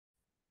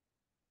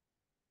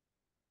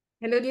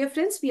Hello, dear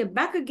friends. We are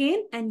back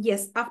again. And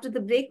yes, after the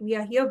break, we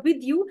are here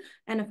with you.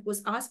 And of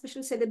course, our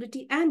special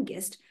celebrity and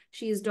guest.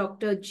 She is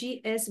Dr.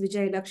 G.S.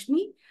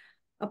 Vijayalakshmi,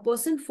 a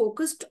person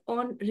focused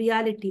on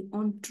reality,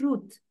 on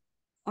truth,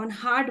 on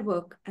hard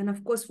work, and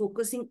of course,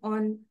 focusing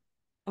on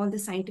all the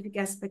scientific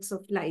aspects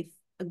of life.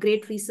 A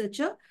great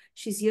researcher.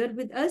 She's here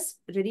with us,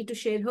 ready to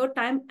share her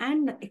time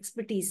and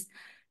expertise.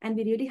 And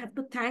we really have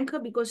to thank her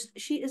because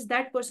she is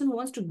that person who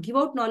wants to give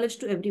out knowledge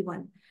to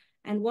everyone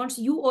and wants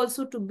you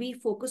also to be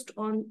focused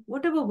on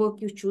whatever work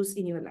you choose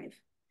in your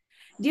life.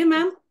 Dear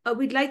ma'am,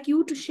 we'd like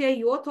you to share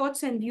your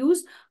thoughts and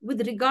views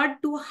with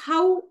regard to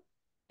how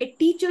a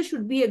teacher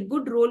should be a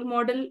good role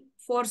model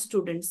for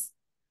students.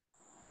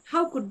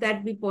 How could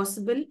that be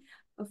possible?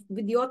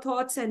 With your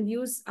thoughts and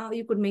views,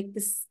 you could make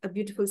this a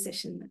beautiful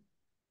session.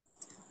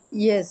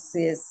 Yes.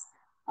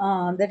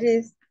 That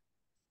is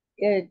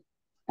it.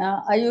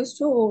 I used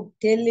to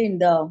tell in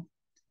the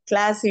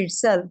class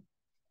itself,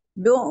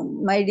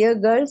 don't, my dear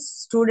girls,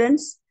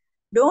 students,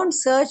 don't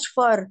search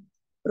for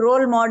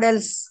role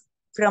models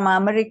from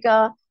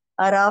America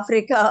or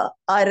Africa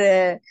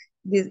or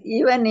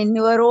even in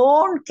your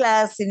own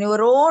class, in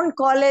your own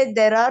college,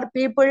 there are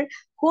people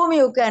whom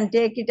you can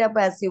take it up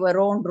as your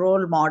own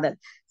role model.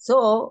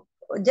 So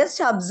just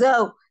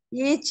observe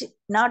each,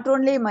 not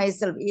only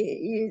myself,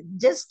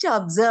 just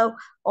observe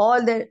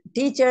all the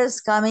teachers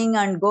coming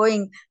and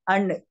going,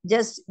 and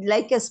just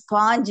like a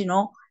sponge,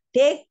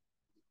 take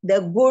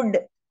the good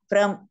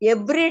from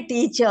every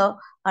teacher,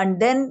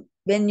 and then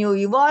when you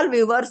evolve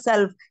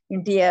yourself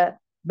into a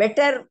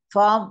better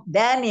form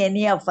than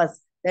any of us.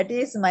 That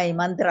is my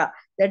mantra.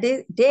 That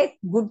is, take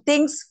good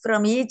things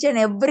from each and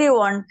every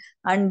one,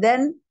 and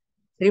then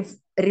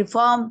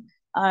reform,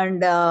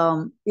 and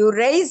you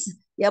rise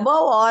above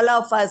all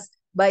of us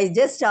by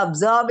just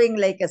absorbing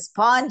like a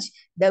sponge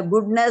the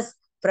goodness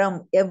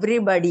from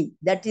everybody.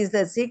 That is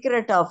the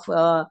secret of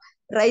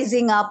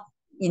rising up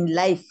in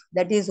life.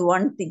 That is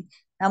one thing.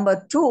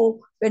 Number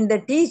two, when the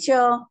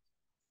teacher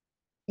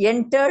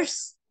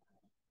enters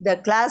the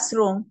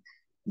classroom,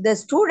 the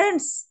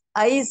students'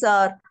 eyes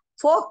are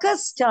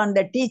focused on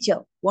the teacher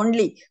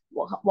only.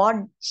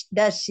 What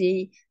does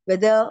she,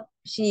 whether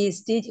she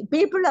is teaching,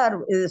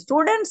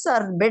 students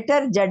are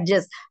better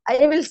judges.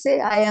 I will say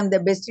I am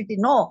the best teacher.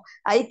 No,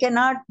 I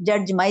cannot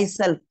judge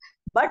myself.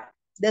 But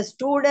the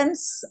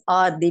students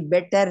are the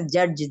better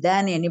judge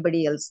than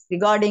anybody else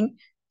regarding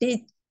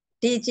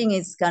teaching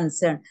is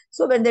concerned.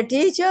 So when the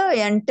teacher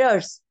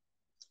enters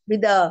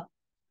with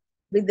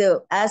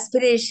the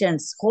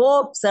aspirations,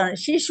 hopes, and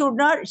she should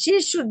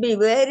be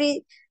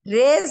very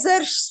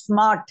razor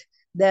smart.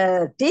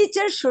 The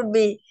teacher should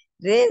be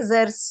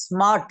razor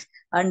smart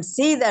and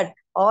see that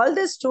all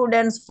the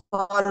students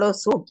follow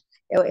suit,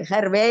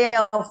 her way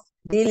of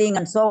dealing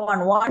and so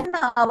on. 1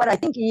 hour, I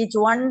think each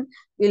one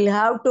will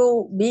have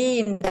to be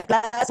in the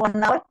class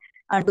 1 hour,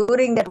 and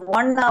during that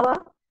 1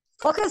 hour,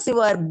 focus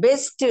your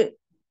best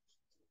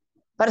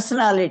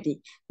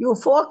personality. You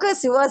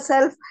focus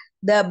yourself,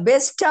 the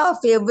best of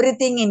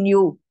everything in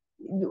you.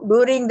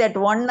 During that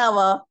 1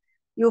 hour,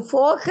 you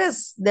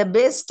focus the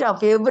best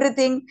of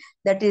everything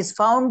that is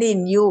found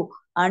in you,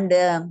 and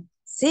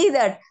see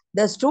that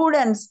the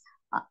students,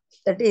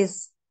 that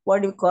is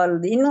what you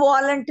call,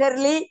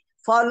 involuntarily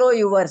follow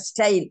your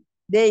style.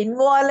 They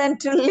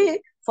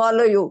involuntarily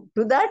follow you.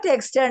 To that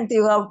extent,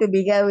 you have to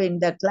behave in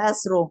the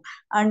classroom.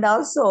 And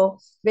also,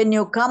 when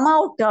you come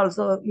out,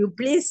 also, you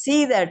please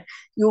see that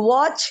you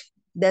watch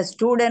the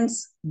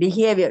students'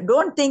 behavior.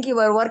 Don't think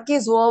your work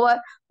is over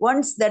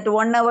once that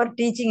 1 hour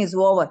teaching is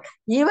over.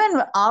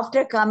 Even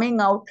after coming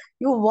out,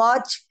 you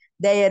watch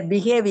their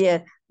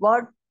behavior.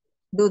 What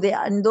do they,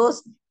 in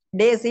those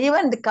days,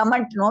 even the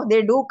comment, no,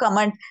 they do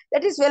comment,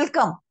 that is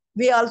welcome.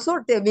 We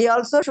also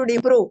should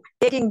improve,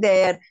 taking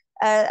their,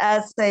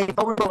 as I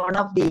found one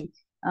of the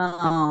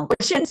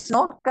questions,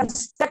 no,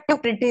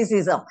 constructive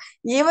criticism.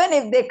 Even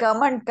if they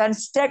comment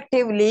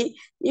constructively,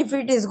 if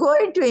it is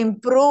going to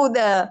improve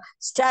the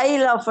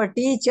style of a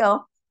teacher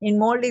in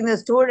molding the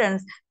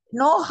students,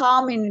 no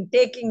harm in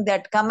taking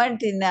that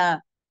comment in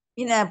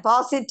a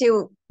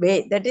positive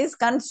way. That is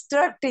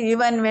constructive.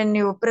 Even when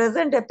you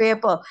present a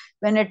paper,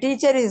 when a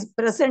teacher is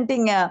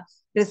presenting a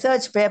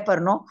research paper,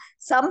 no,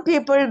 some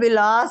people will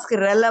ask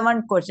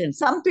relevant questions,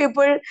 some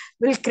people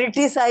will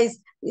criticize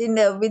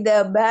with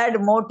a bad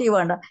motive,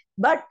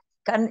 but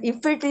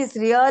if it is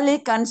really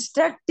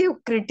constructive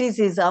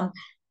criticism,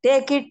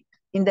 take it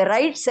in the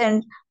right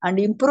sense and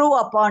improve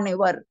upon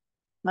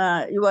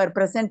your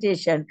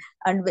presentation.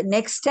 And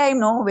next time,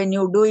 no, when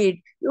you do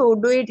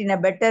it in a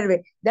better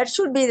way. That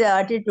should be the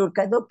attitude.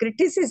 Though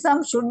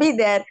criticism should be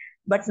there,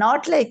 but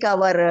not like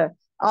our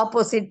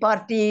opposite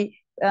party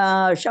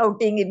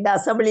shouting in the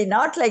assembly,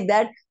 not like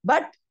that,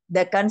 but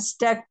the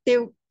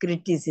constructive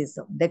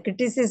criticism. The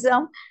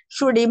criticism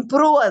should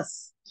improve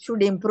us,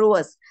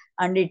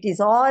 and it is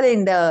all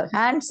in the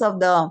hands of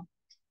the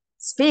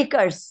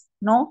speakers,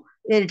 no,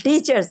 the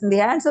teachers, in the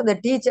hands of the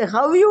teacher.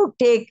 How you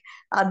take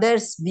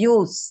others'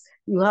 views,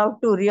 you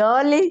have to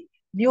really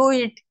view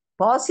it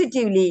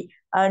positively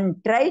and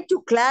try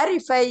to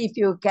clarify if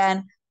you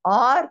can,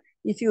 or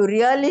if you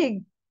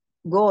really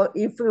go,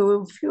 if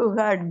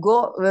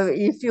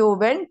you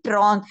went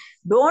wrong,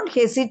 don't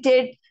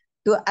hesitate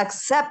to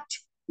accept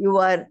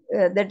your,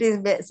 that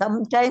is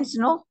sometimes,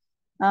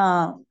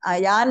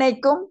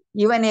 Yanaikum,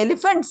 even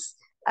elephants,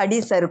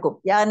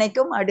 Adisarukum,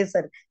 Yanaikum,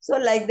 Adisar. So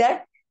like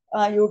that,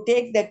 you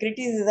take the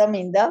criticism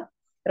in the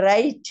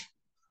right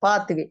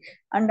pathway.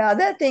 And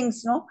other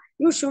things,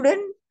 you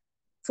shouldn't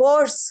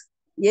force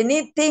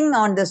anything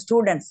on the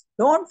students.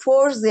 Don't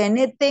force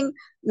anything,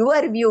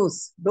 your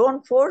views.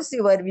 Don't force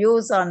your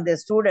views on the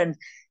students.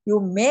 You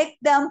make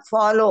them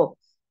follow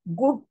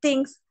good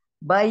things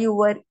by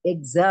your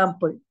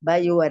example. By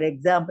your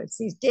example.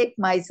 See, take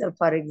myself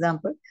for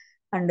example.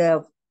 And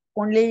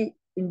only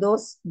in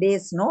those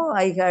days,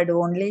 I had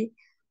only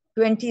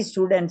 20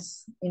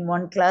 students in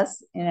one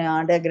class, in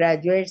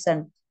undergraduates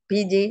and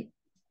PG,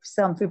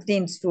 some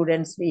 15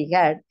 students we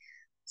had.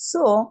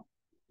 So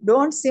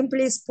don't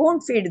simply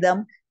spoon feed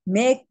them,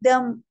 make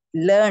them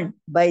learn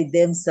by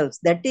themselves.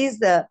 That is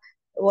the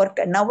work.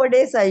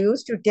 Nowadays, I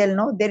used to tell,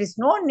 no, there is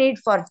no need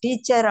for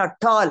teacher at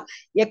all.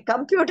 A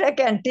computer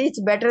can teach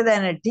better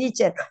than a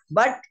teacher,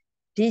 but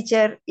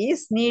teacher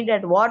is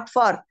needed. What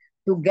for?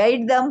 To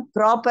guide them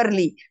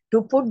properly,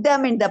 to put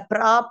them in the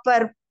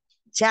proper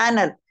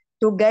channel,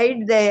 to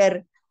guide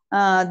their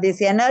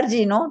this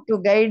energy,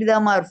 to guide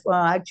them, or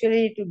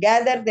actually to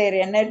gather their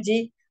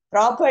energy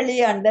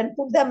properly and then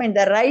put them in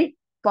the right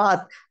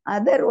path.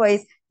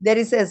 Otherwise, there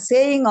is a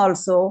saying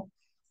also,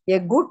 a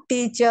good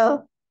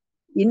teacher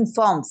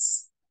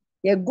informs.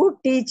 A good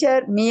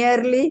teacher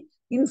merely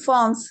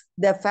informs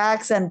the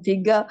facts and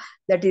figure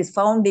that is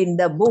found in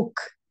the book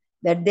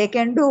that they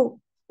can do.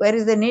 Where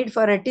is the need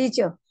for a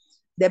teacher?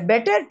 The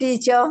better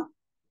teacher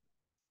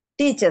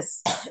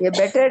teaches. A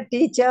better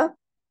teacher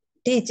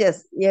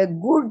teaches. A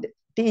good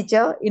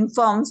teacher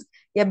informs.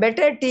 A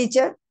better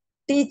teacher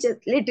teaches,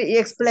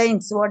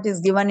 explains what is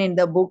given in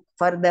the book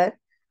further.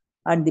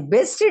 And the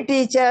best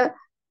teacher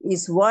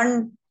is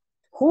one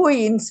who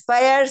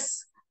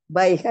inspires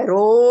by her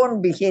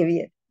own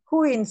behavior,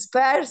 who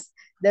inspires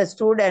the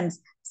students.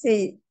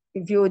 See,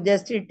 if you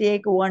just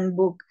take one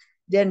book,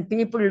 then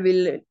people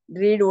will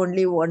read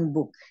only one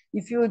book.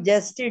 If you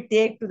just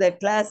take to the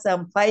class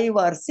some 5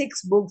 or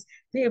 6 books,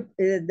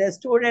 the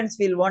students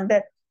will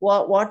wonder,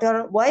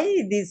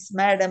 why this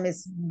madam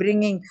is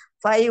bringing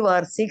 5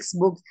 or 6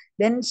 books.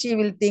 Then she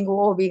will think,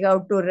 oh, we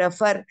have to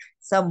refer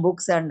some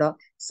books and all.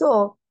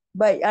 So,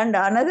 and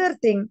another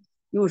thing,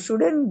 you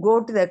shouldn't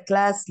go to the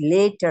class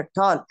late at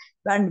all.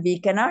 And we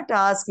cannot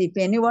ask if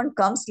anyone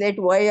comes late,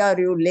 why are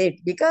you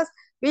late? Because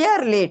we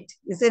are late,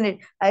 isn't it?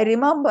 I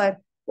remember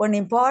one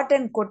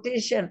important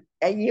quotation,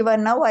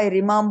 even now I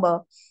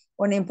remember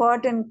one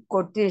important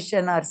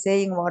quotation or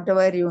saying,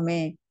 whatever you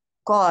may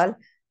call,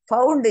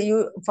 found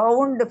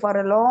for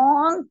a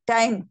long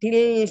time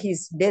till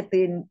his death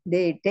in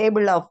the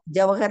table of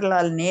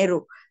Jawaharlal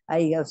Nehru.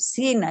 I have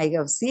seen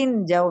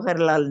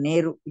Jawaharlal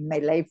Nehru in my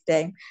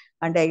lifetime,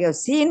 and I have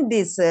seen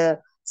this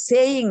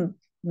saying,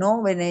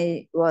 when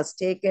I was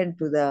taken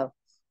to the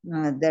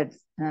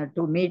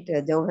to meet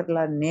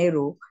Jawaharlal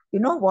Nehru.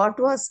 What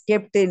was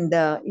kept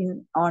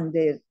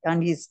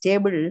on his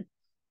table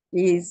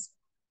is,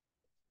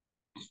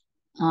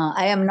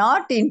 I am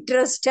not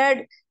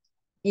interested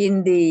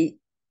in the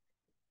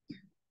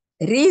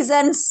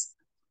reasons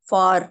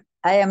for,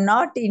 I am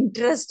not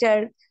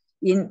interested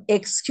in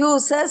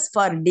excuses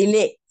for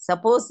delay.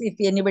 Suppose if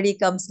anybody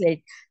comes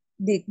late,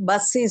 the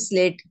bus is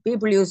late,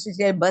 people used to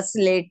say bus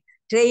late,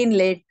 train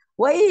late.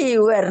 Why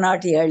you are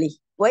not early?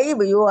 Why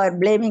you are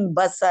blaming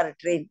bus or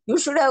train? You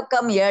should have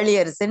come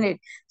earlier, isn't it?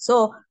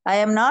 So I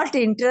am not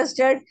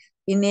interested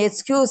in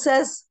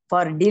excuses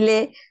for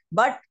delay,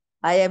 but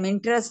I am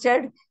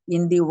interested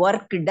in the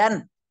work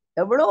done.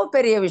 I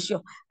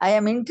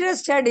am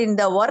interested in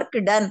the work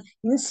done.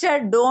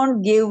 Instead,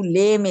 don't give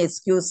lame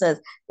excuses.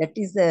 That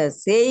is the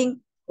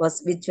saying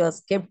which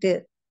was kept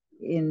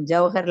in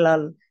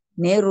Jawaharlal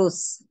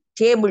Nehru's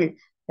table.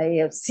 I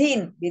have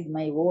seen with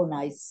my own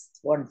eyes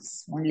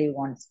only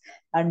once.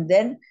 And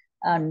then,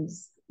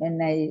 when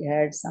I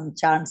had some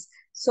chance.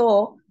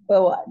 So, he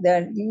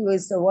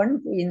was the one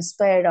who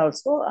inspired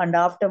also. And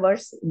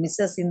afterwards,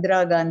 Mrs.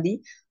 Indira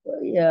Gandhi,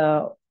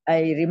 I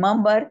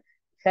remember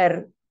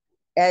her,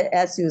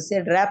 as you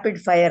said,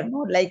 rapid fire,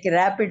 like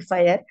rapid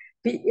fire.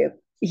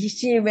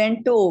 She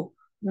went to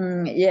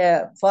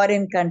a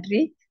foreign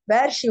country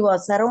where she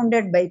was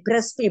surrounded by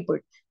press people.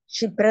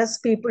 Press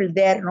people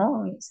there,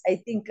 I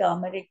think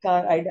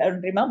America, I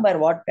don't remember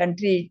what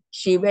country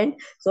she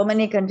went. So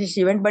many countries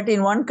she went, but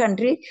in one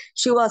country,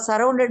 she was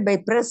surrounded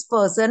by press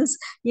persons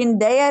in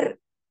their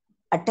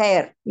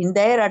attire.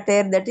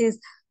 That is,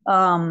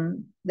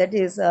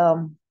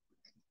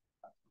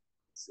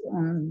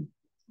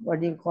 what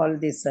do you call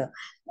this?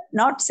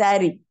 Not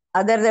sari.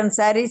 Other than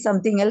sari,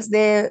 something else.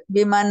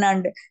 Women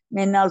and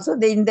men also,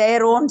 they in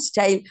their own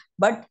style.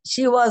 But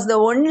she was the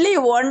only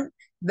one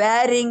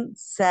wearing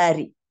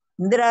sari.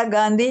 Indira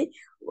Gandhi.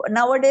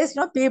 Nowadays,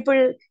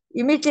 people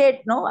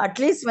imitate. At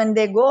least when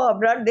they go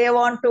abroad, they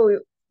want to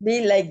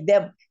be like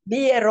them.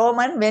 be a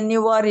Roman when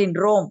you are in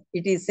Rome,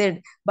 it is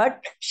said.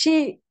 But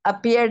she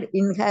appeared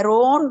in her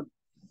own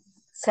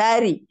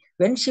sari.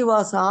 When she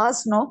was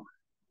asked, no,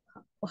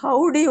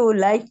 how do you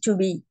like to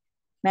be,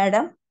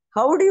 madam?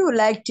 How do you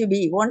like to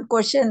be? One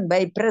question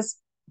by press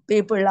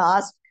people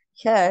asked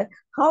her,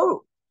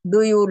 how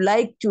do you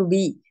like to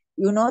be?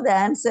 You know the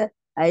answer?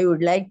 I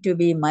would like to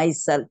be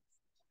myself.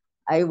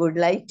 I would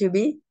like to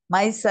be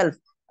myself.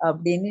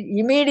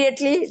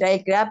 Immediately,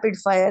 like rapid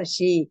fire,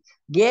 she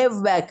gave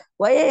back.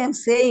 Why I am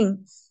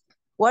saying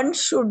one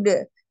should,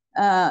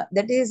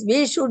 that is,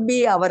 we should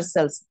be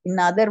ourselves. In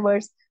other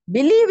words,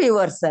 believe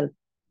yourself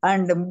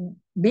and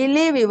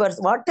believe yours.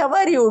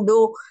 Whatever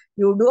you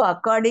do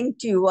according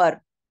to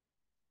your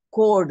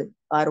code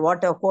or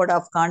what a code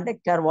of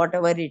conduct or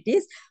whatever it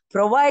is,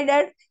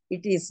 provided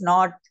it is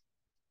not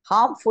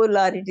harmful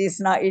or it is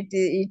not,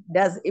 it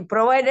does,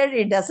 provided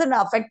it doesn't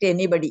affect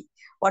anybody.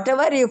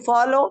 Whatever you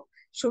follow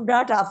should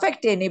not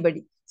affect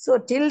anybody. So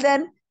till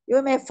then,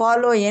 you may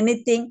follow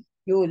anything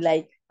you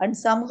like. And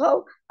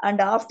somehow,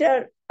 and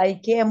after I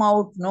came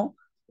out, no,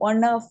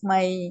 one of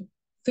my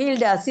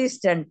field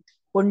assistant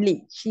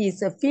only, she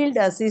is a field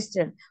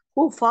assistant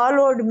who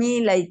followed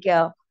me like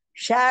a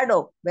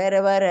shadow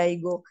wherever I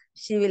go.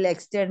 She will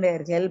extend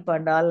her help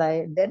and all.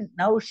 Then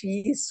now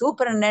she is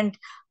superintendent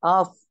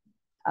of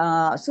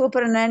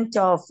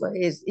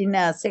is in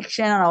a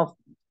section of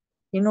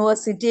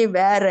university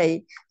where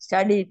I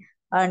studied,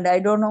 and I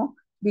don't know,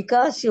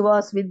 because she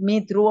was with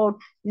me throughout.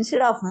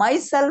 Instead of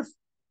myself,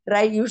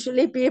 right?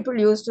 Usually people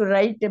used to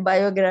write a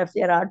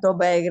biography or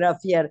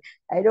autobiography. Or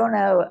I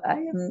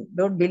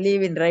don't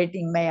believe in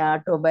writing my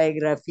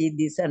autobiography.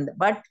 This and that.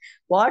 But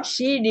what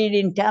she did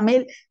in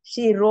Tamil,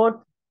 she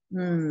wrote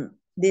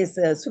this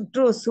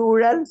Sutru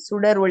Sural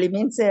Sudaroli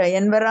means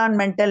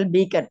environmental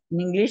beacon.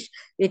 In English,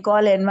 we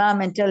call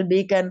environmental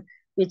beacon,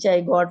 which I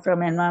got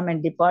from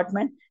Environment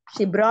Department.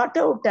 She brought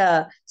out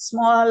a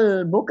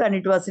small book and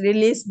it was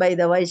released by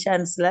the Vice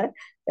Chancellor,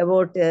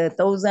 about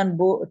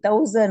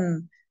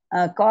 1,000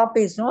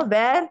 copies, no,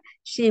 where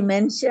she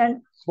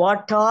mentioned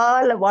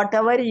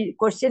whatever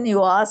question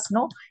you ask,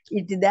 no,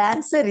 the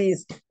answer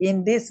is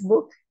in this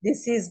book.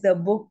 This is the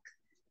book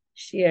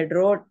she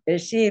wrote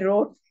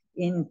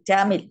in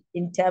Tamil,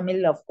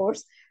 of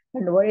course.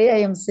 And what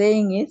I am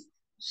saying is,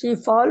 she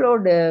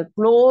followed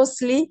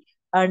closely,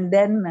 and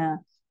then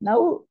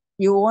now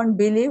you won't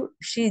believe,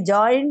 she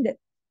joined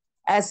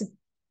as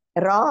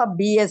raw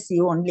BSc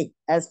only,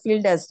 as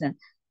field assistant.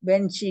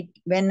 When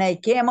I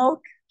came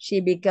out, she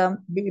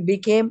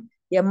became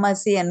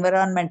MSc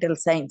Environmental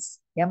Science.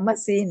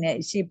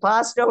 She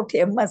passed out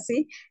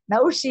MSc.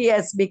 Now she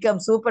has become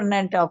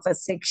superintendent of a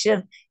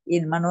section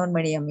in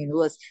Manonmaniam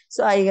University.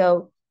 So I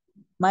have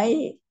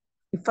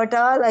if at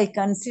all I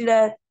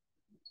consider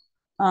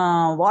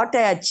what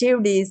I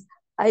achieved is,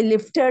 I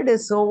lifted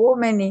so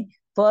many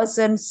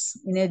persons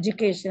in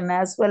education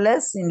as well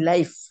as in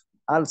life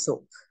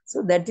also.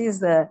 So that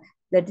is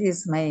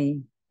my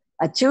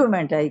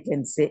achievement, I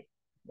can say.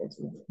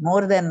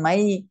 More than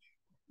my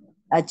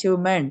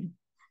achievement,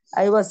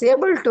 I was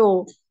able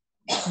to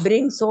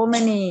bring so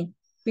many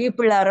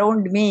people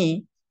around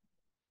me.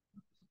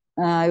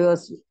 I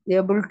was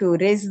able to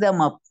raise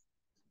them up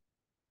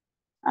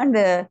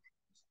and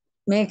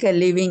make a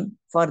living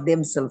for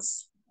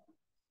themselves.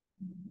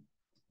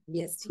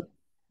 Yes,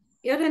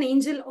 you're an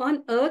angel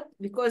on earth,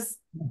 because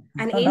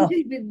an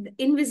angel with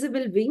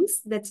invisible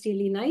wings. That's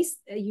really nice.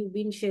 You've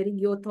been sharing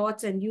your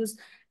thoughts and views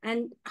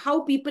and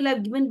how people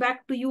have given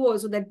back to you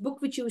also. That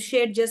book which you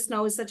shared just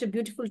now is such a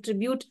beautiful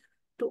tribute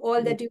to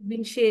all that you've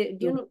been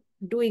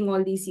doing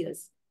all these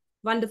years.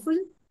 Wonderful.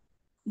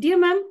 Dear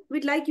ma'am,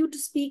 we'd like you to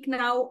speak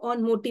now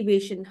on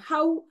motivation.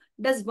 How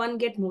does one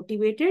get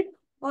motivated,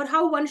 or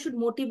how one should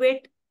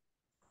motivate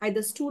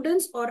either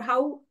students, or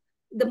how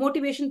the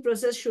motivation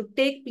process should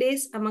take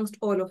place amongst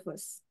all of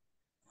us?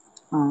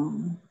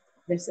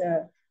 It's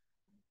a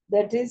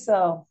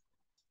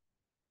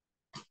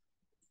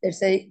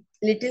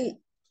little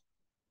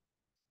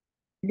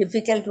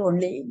difficult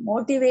only.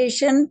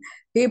 Motivation,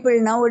 there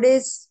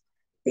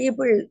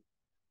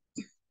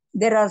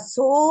are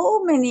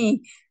so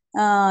many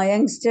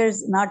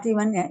youngsters, not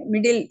even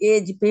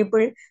middle-aged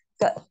people,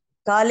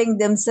 calling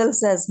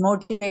themselves as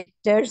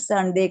motivators,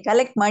 and they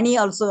collect money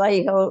also.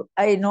 I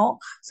know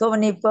so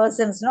many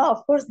persons. No,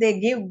 of course they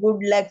give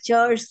good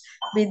lectures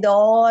with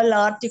all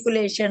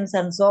articulations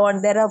and so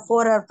on. There are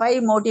 4 or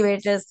 5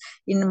 motivators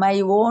in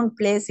my own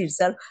place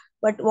itself.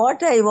 But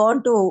what I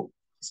want to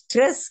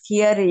stress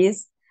here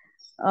is,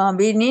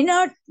 we need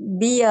not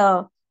be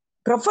a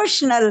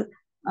professional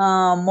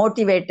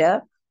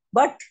motivator,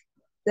 but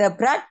the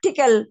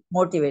practical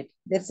motivator.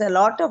 There's a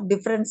lot of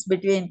difference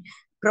between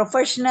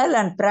professional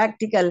and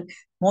practical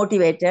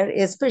motivator.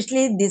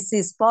 Especially this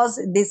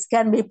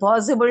can be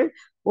possible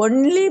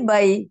only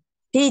by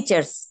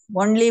teachers.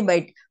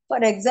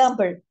 For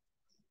example,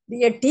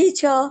 a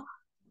teacher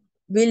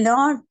will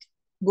not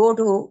go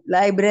to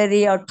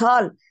library at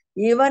all,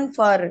 even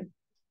for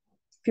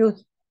few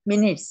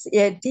minutes.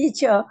 A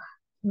teacher,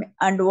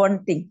 and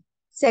one thing.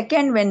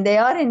 Second, when they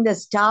are in the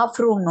staff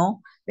room,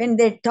 no, when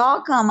they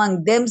talk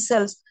among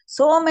themselves,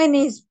 so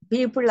many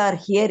people are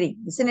hearing,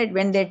 isn't it?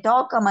 When they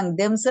talk among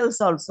themselves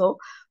also,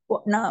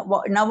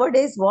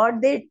 nowadays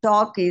what they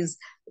talk is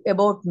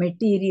about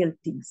material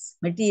things,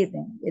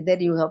 whether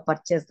you have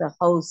purchased a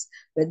house,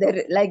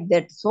 whether like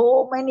that.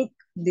 So many,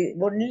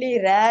 only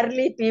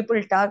rarely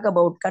people talk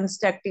about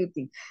constructive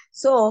things.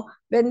 So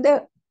when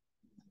the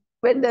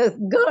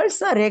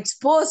girls are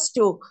exposed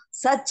to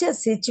such a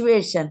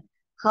situation,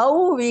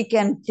 how we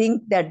can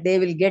think that they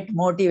will get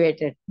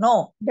motivated?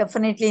 No,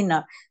 definitely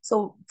not.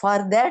 So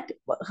for that,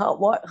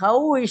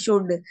 how we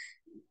should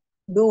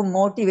do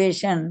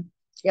motivation,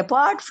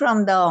 apart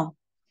from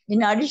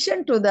in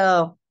addition to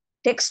the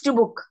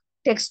textbook,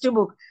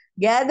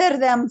 gather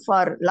them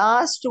for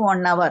last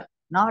 1 hour,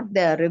 not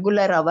the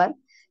regular hour.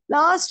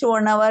 Last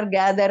 1 hour,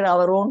 gather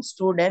our own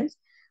students,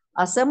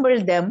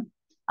 assemble them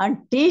and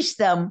teach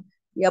them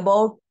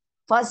about,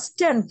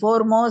 first and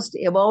foremost,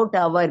 about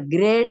our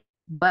great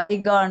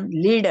bygone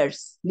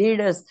leaders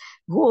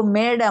who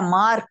made a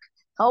mark.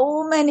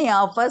 How many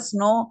of us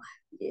know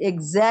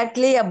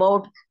exactly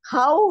about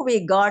how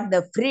we got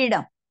the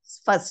freedom?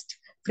 First,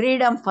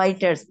 freedom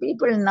fighters.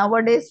 People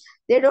nowadays,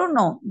 they don't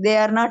know. They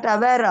are not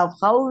aware of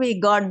how we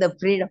got the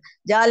freedom.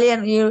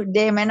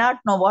 They may not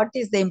know what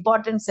is the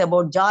importance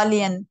about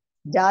Jallianwala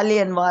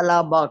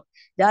Bagh.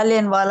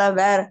 Jallianwala,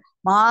 where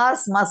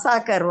mass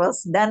massacre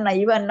was done.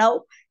 Even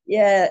now,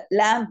 a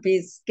lamp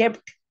is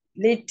kept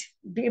lit.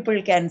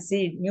 People can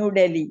see New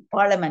Delhi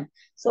Parliament.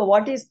 So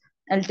what is,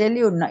 I'll tell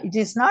you, it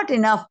is not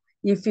enough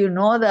if you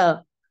know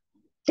the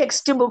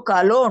textbook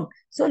alone.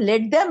 So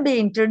let them be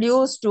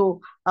introduced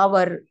to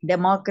our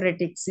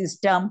democratic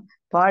system,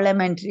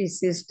 parliamentary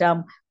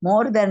system.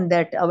 More than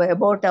that,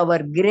 about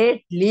our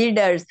great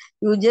leaders.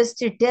 You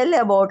just tell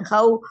about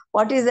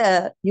what is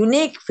a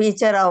unique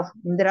feature of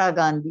Indira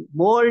Gandhi: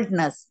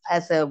 boldness.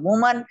 As a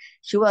woman,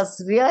 she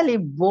was really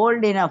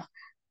bold enough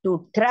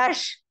to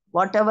trash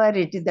whatever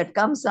it is that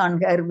comes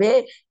on her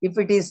way, if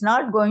it is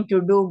not going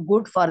to do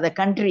good for the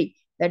country.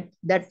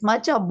 That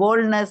much of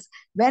boldness,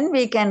 when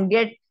we can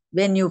get,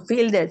 when you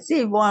feel that,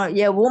 see,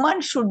 a woman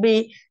should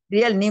be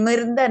real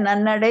nimirnda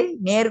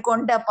nannadai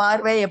nerkonda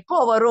parvai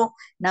eppo varum.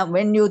 Now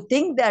when you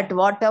think that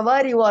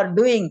whatever you are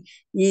doing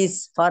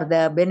is for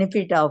the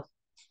benefit of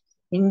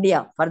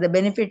India, for the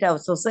benefit of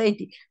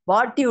society,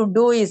 what you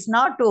do is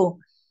not to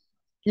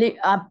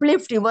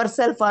uplift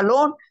yourself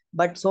alone,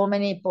 but so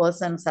many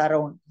persons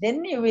around,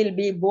 then you will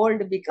be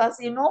bold, because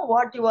you know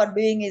what you are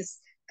doing is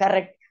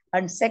correct.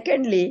 And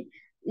secondly,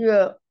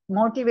 your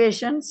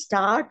motivation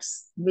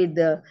starts with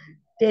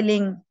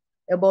telling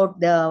about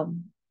the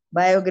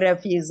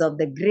biographies of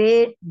the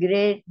great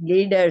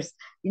leaders,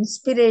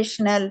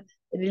 inspirational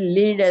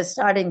leaders,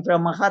 starting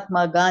from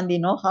Mahatma Gandhi. You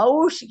know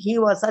how he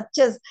was such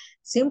a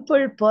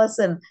simple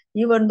person,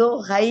 even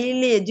though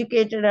highly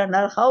educated, and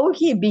how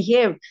he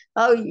behaved.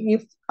 How,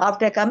 if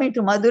after coming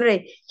to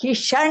Madurai, he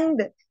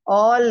shunned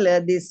all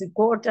this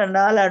coat and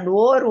all, and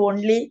wore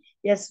only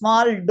a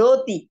small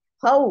dhoti.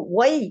 How?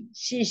 Why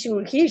he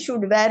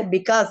should wear?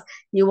 Because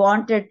he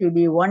wanted to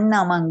be one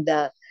among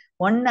the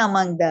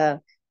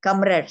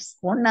comrades,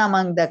 one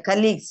among the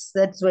colleagues.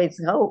 That's why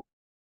it's how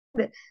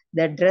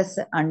the dress,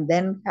 and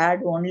then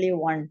had only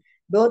one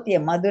dhoti.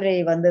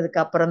 Madurai vandadukku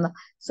appuram.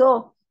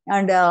 So,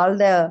 and all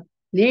the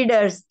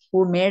leaders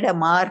who made a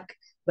mark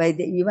by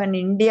even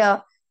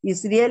India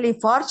is really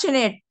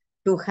fortunate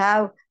to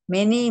have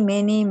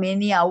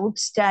many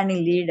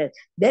outstanding leaders.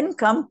 Then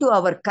come to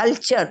our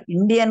culture,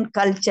 Indian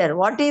culture.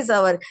 What is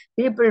our,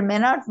 people may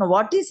not know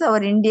what is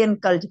our Indian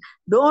culture.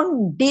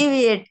 Don't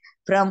deviate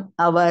from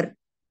our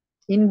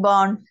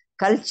inborn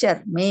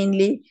culture,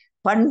 mainly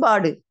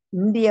Panbadu,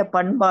 India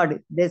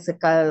Panbadu.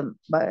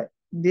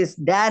 This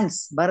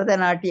dance,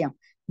 Bharatanatyam,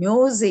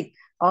 music,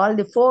 all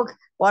the folk,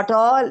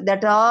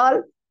 that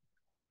all,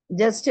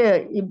 just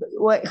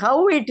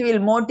how it will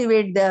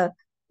motivate the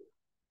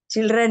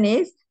children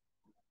is,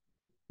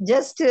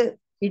 just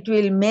it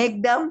will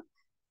make them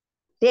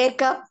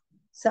take up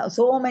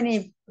so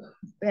many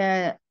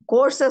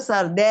courses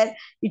are there.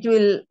 It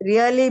will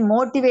really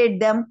motivate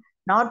them,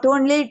 not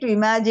only to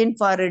imagine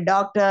for a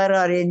doctor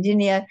or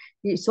engineer.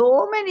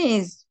 So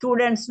many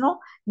students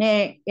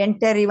may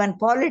enter even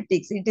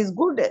politics. It is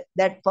good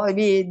that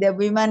the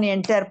women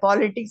enter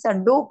politics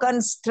and do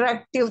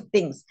constructive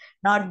things,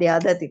 not the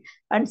other thing.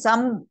 And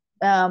some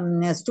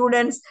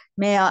students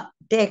may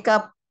take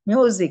up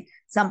music.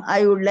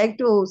 I would like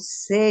to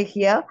say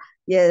here,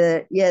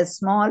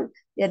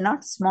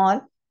 not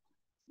small,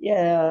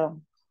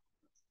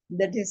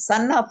 that is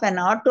son of an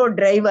auto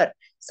driver,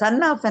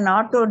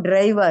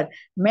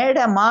 made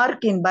a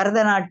mark in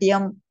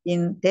Bharatanatyam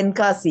in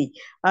Tenkasi,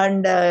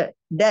 and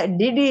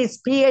did his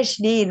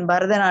PhD in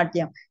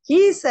Bharatanatyam.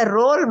 He is a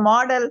role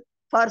model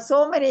for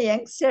so many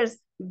youngsters.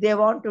 They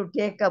want to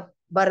take up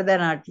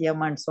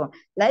Bharatanatyam and so on.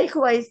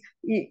 Likewise,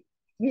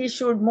 we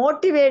should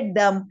motivate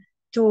them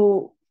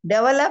to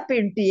develop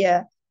into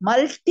a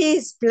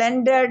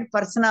multi-splendid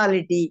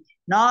personality,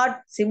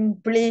 not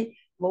simply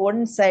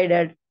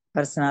one-sided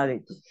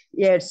personality.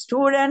 A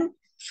student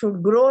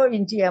should grow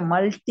into a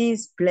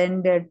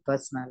multi-splendid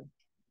personality.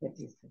 That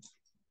is it.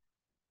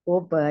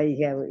 Hope I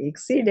have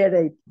exceeded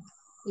it.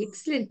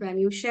 Excellent, ma'am.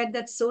 You shared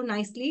that so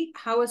nicely.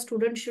 How a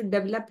student should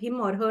develop him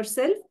or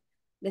herself.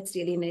 That's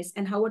really nice.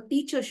 And how a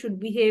teacher should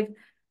behave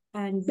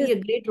and be a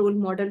great role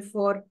model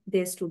for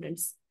their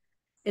students.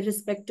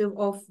 Irrespective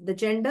of the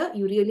gender,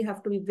 you really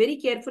have to be very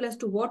careful as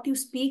to what you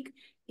speak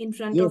in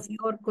front of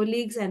your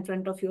colleagues and in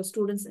front of your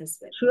students as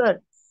well.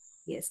 Sure.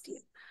 Yes, dear.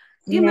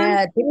 In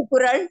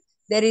Tirukural,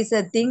 there is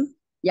a thing,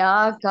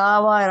 Ya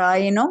Kava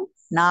Rayinum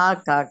Na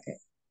Kaka.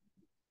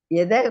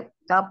 Yeda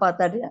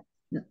Kapatari.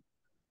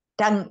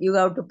 Tongue, you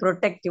have to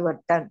protect your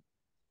tongue.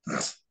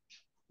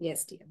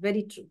 Yes, dear.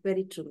 Very true.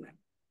 Very true, ma'am.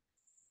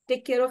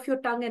 Take care of your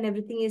tongue and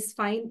everything is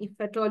fine. If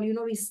at all,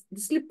 the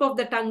slip of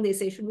the tongue, they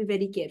say, should be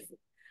very careful.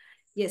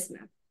 Yes,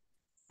 ma'am.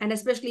 And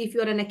especially if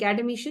you're an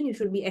academician, you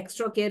should be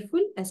extra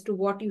careful as to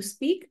what you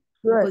speak.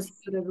 Sure. Because if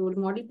you're a role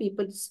model,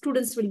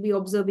 students will be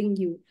observing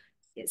you.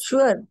 Yes.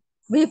 Sure. Dear.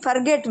 We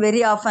forget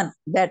very often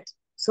that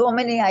so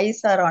many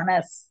eyes are on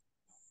us.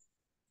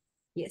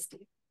 Yes,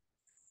 dear.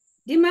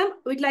 Dear ma'am,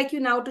 we'd like you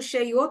now to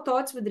share your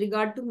thoughts with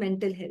regard to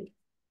mental health.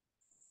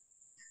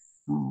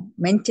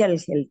 Mental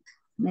health.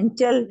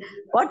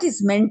 What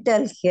is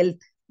mental health?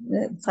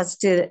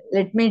 First,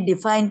 let me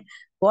define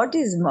what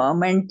is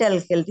mental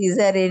health. Is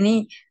there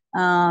any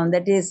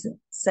is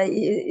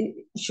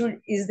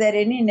there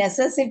any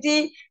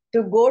necessity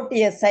to go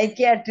to a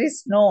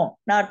psychiatrist? No,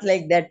 not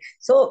like that.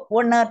 So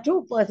 1 or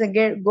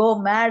 2% go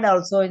mad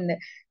also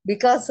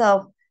because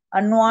of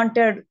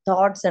unwanted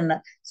thoughts.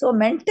 And so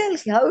mental,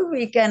 how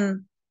we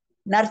can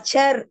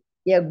nurture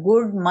a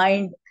good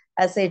mind,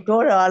 as I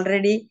told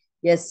already,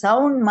 a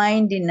sound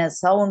mind in a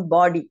sound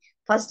body.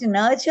 First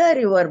nurture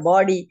your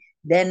body,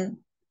 then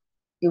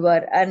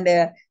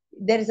there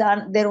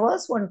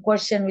was one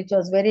question which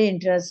was very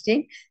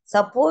interesting.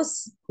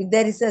 Suppose if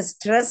there is a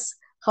stress,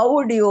 how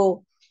would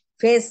you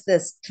face the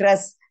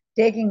stress?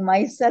 Taking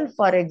myself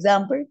for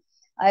example,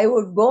 I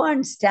would go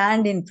and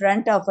stand in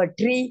front of a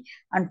tree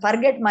and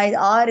forget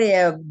or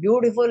a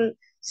beautiful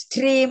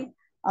stream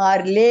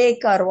or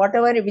lake or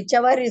whatever,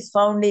 whichever is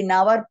found in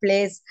our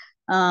place.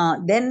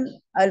 Then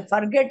I'll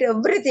forget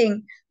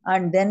everything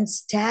and then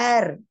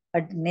stare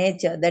at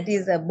nature. That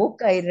is a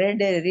book I read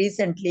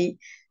recently,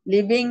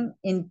 Living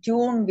in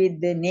Tune with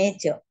the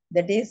Nature.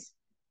 That is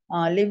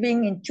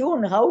living in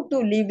tune, how to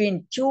live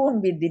in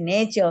tune with the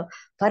nature,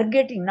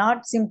 forgetting,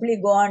 not simply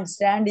go and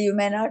stand. You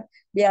may not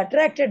be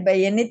attracted by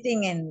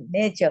anything in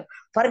nature.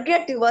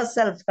 Forget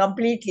yourself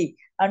completely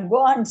and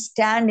go and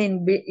stand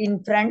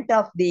in front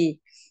of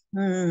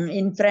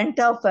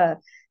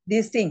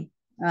this thing,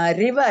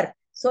 river.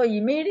 So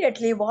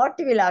immediately what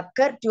will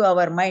occur to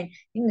our mind?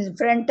 In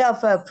front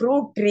of a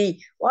fruit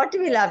tree, what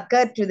will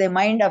occur to the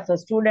mind of a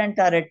student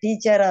or a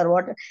teacher or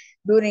what?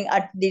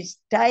 At this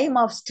time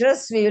of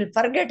stress, we will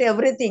forget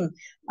everything.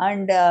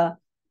 And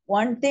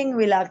one thing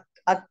that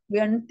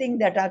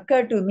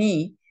occurred to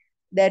me,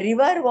 the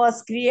river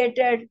was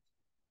created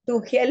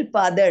to help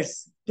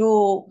others,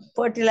 to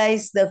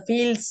fertilize the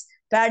fields,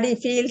 paddy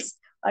fields,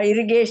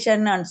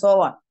 irrigation and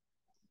so on.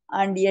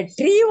 And a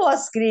tree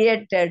was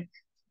created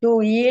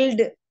to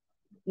yield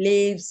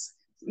leaves,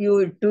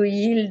 to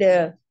yield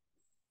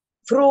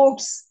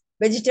fruits,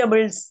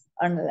 vegetables,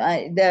 and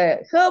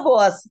the herb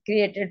was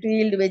created to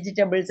yield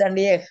vegetables, and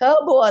a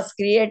herb was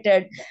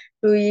created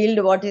to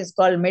yield what is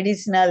called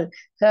medicinal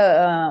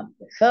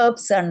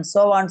herbs and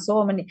so on,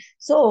 so many.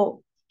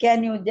 So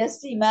can you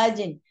just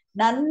imagine?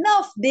 None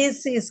of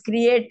this is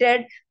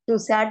created to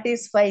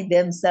satisfy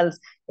themselves,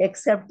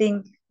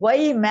 excepting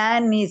why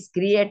man is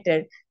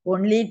created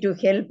only to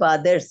help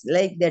others,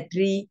 like the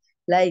tree,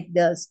 like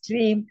the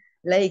stream,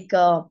 like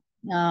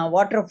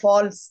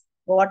waterfalls.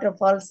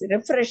 Waterfalls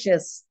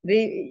refreshes,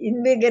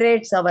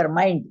 invigorates our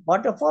mind.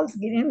 Waterfalls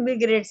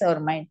invigorates our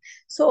mind.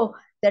 So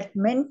that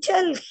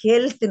mental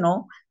health,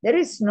 there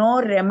is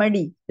no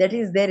remedy. That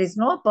is, there is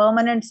no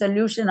permanent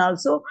solution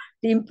also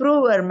to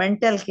improve our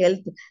mental health.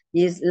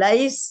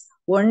 Lies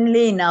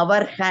only in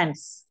our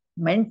hands.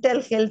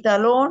 Mental health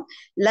alone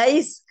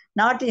lies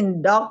not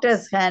in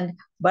doctor's hand,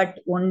 but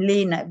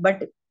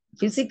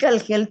physical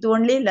health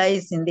only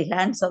lies in the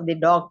hands of the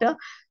doctor.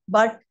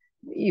 But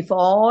if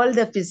all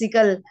the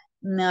physical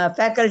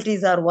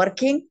faculties are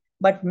working,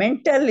 but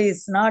mental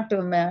is not,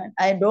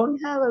 I don't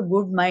have a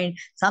good mind,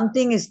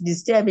 something is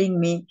disturbing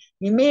me,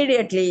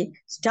 immediately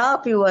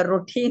stop your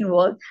routine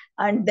work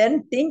and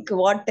then think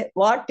what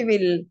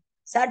will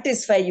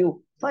satisfy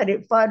you. For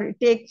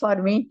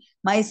me,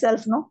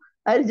 myself,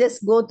 I'll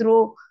just go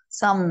through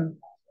some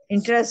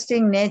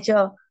interesting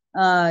nature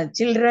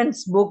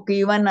children's book,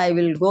 even I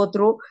will go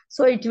through.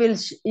 So it will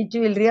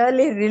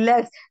really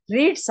relax.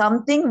 Read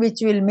something which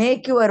will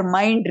make your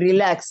mind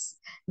relax,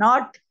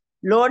 not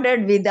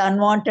loaded with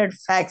unwanted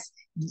facts.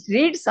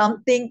 Read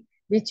something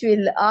which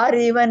will, or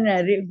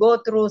even go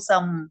through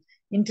some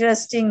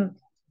interesting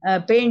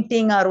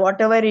painting or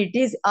whatever it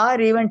is,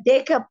 or even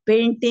take up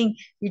painting,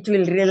 it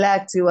will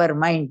relax your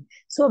mind.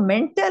 So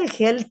mental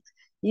health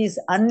is,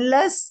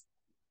 unless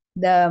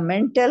the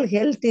mental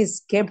health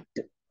is kept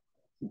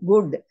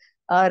good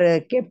or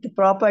kept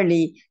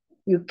properly,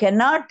 you can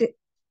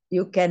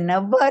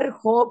never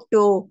hope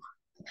to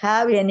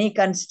have any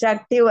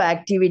constructive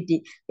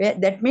activity.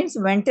 That means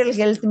mental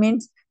health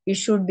means you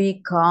should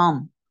be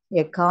calm,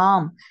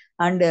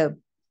 and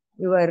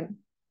your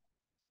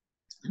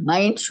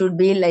mind should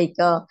be like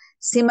a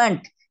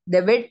cement,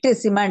 the wet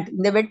cement.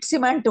 The wet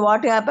cement,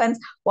 what happens?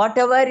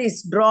 Whatever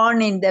is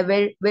drawn in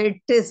the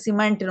wet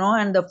cement,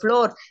 and the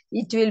floor,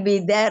 it will be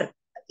there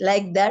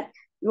like that.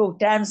 You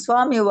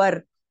transform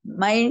your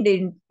mind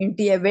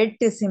into a wet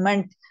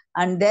cement,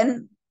 and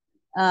then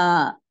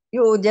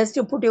you just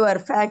put your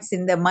facts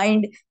in the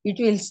mind, it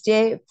will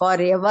stay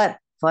forever.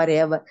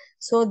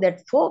 So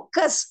that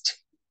focused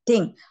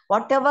thing,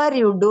 whatever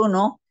you do,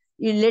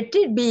 you let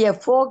it be a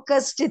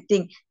focused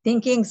thing.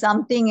 Thinking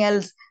something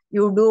else,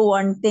 you do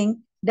one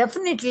thing,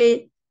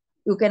 definitely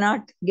you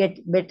cannot get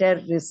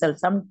better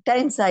results.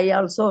 Sometimes I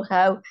also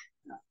have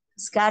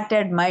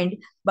scattered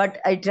mind, but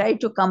I try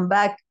to come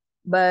back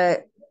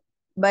by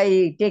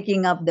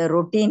taking up the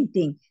routine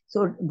thing.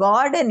 So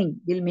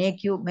gardening will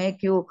make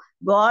you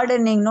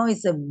gardening,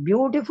 is a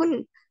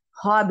beautiful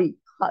hobby.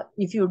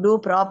 If you do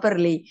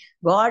properly,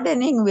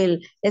 gardening will,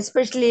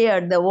 especially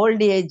at the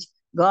old age,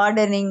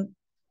 gardening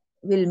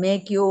will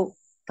make you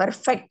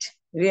perfect,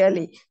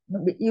 really.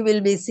 You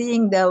will be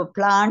seeing the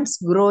plants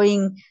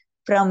growing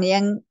from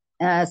young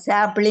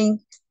sapling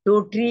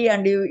to tree,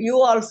 and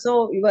you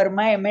also, your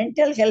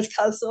mental health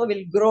also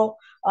will grow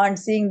on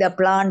seeing the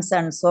plants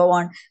and so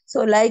on.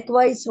 So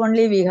likewise,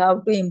 only we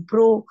have to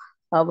improve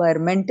our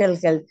mental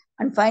health.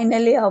 And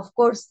finally, of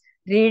course,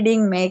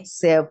 reading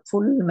makes a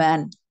full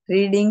man.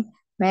 Reading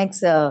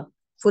makes a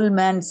full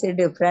man, said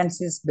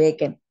Francis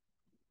Bacon.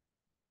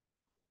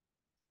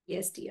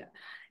 Yes, dear.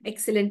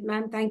 Excellent,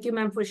 ma'am. Thank you,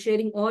 ma'am, for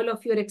sharing all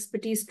of your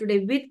expertise today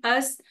with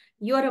us.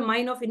 You're a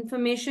mine of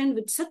information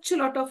with such a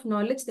lot of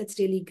knowledge. That's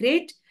really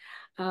great.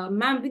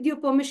 Ma'am, with your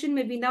permission,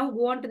 may we now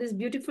go on to this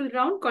beautiful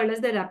round called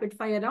as the rapid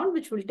fire round,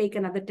 which will take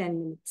another 10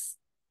 minutes.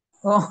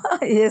 Oh,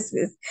 yes.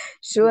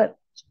 Sure.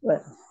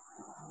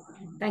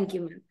 Thank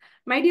you, ma'am.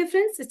 My dear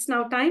friends, it's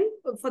now time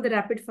for the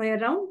rapid fire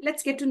round.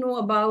 Let's get to know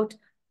about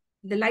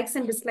the likes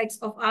and dislikes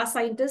of our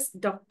scientist,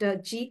 Dr.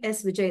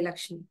 G.S.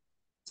 Vijayalakshmi,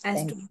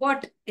 as to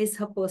what is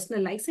her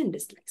personal likes and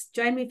dislikes.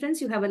 Join me,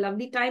 friends. You have a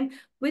lovely time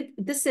with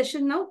this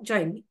session now.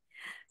 Join me.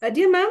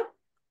 Dear ma'am,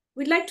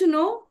 we'd like to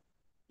know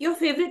your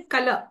favorite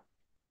color.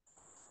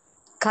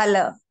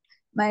 Color.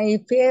 My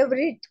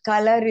favorite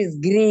color is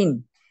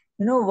green.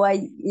 You know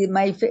why?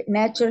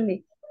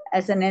 Naturally,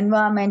 as an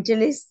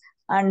environmentalist,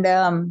 and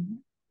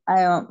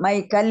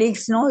my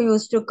colleagues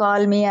used to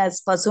call me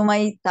as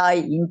Pasumai Thai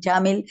in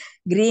Tamil,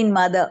 green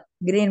mother.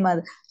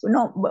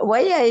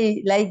 Why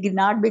I like,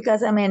 not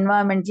because I'm an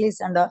environmentalist,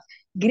 and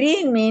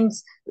green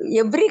means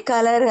every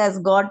color has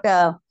got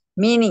a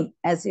meaning,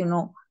 as you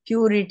know,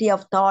 purity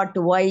of thought,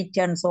 white,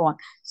 and so on.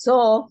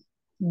 So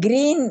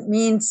green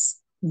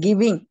means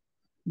giving.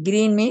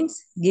 Green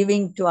means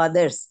giving to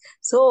others.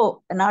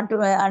 So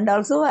and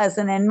also as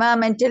an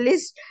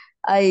environmentalist,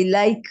 I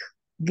like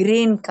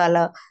green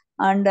color,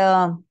 and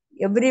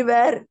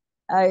everywhere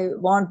I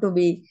want to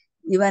be.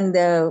 Even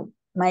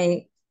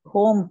my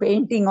home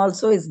painting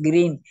also is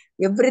green.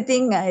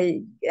 Everything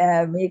I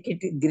make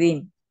it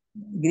green.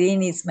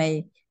 Green is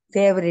my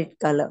favorite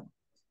color.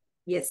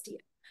 Yes, dear.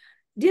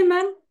 Dear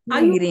ma'am,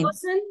 are you a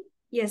person?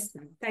 Yes,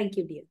 ma'am. Thank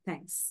you, dear.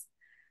 Thanks.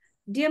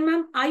 Dear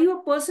ma'am, are you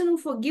a person who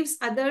forgives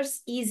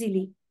others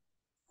easily?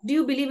 Do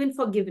you believe in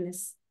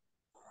forgiveness?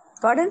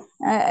 Pardon?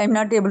 I'm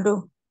not able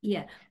to.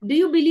 Yeah. Do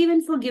you believe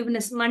in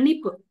forgiveness?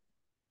 Manipur.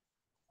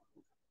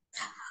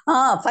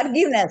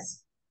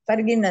 Forgiveness.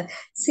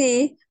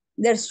 See,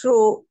 that's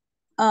true.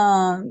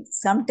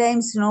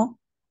 Sometimes,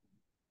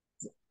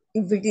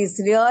 if it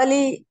is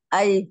really,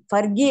 I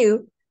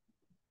forgive,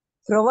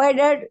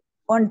 provided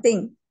one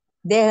thing,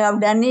 they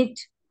have done it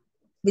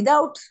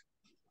without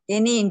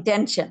any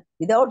intention,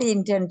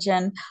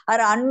 or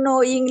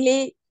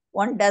unknowingly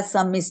one does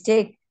some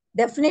mistake,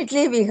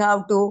 definitely we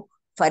have to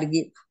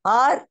forgive.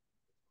 Or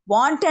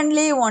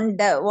wantonly one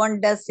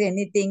does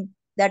anything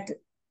that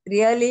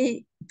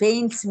really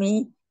pains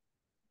me,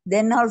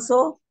 then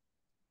also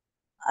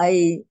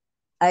I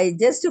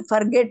just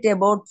forget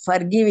about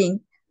forgiving,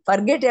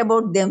 forget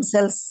about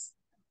themselves,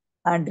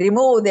 and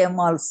remove them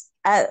also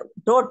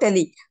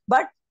totally.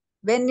 But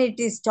when it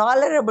is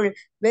tolerable,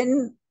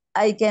 when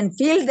I can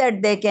feel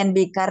that they can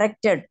be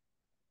corrected,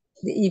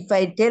 if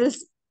I tell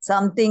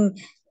something,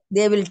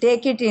 they will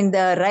take it in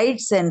the right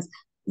sense.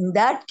 In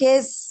that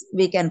case,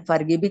 we can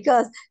forgive,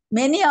 because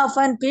many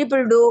often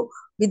people do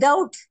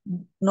without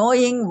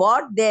knowing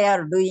what they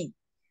are doing.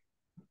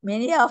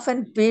 Many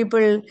often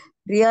people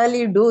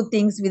really do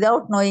things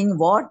without knowing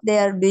what they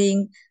are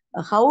doing,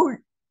 how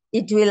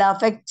it will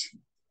affect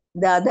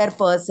the other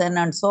person,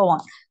 and so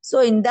on.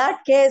 So in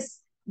that case,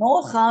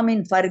 no harm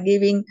in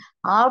forgiving.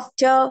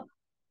 After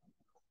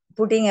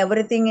putting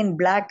everything in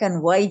black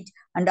and white,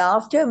 and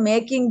after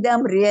making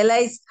them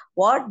realize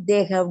what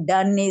they have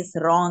done is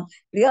wrong,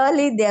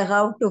 really they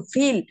have to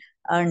feel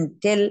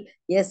and tell,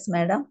 yes,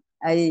 madam,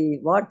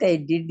 what I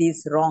did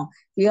is wrong.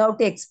 We have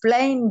to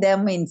explain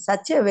them in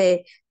such a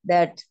way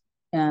that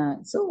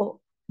so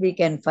we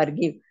can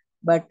forgive.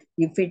 But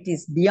if it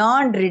is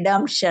beyond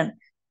redemption,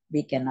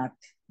 we cannot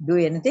do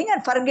anything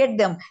and forget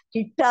them.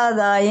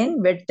 Kittadayin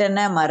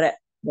vettana mara.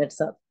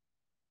 That's all.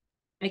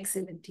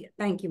 Excellent. Yeah.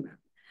 Thank you, ma'am.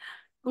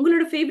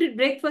 Ungaloda favorite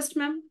breakfast,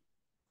 ma'am?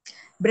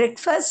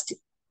 Breakfast,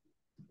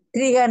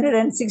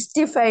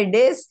 365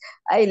 days,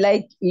 I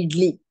like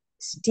idli,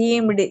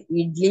 steamed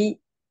idli,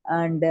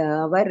 and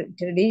our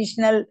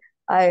traditional,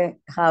 I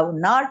have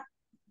not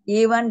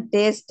even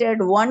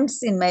tasted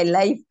once in my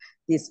life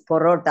this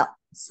porota,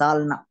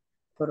 salna.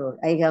 Porota.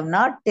 I have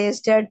not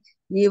tasted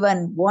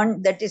even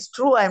one, that is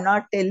true, I am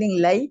not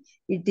telling lie.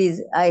 It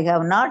is, I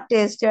have not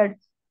tasted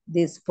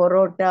this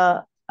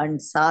porota and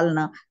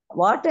salna.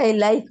 What I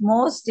like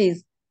most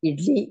is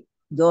idli,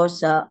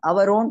 dosa,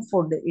 our own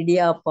food,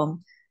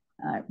 idiyappam.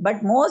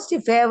 But most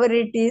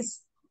favorite is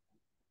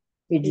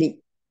idli.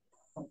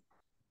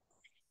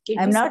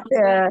 I'm not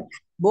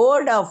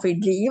bored of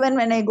idli. Even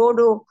when I go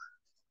to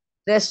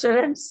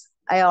restaurants,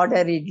 I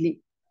order idli.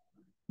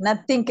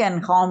 Nothing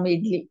can harm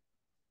idli.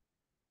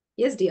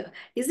 Yes, dear.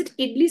 Is it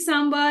idli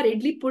sambar,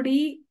 idli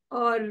pudi,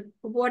 or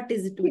what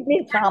is it?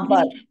 Idli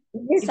sambar.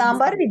 Idli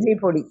sambar, idli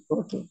pudi.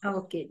 Okay.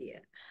 Okay,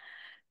 dear.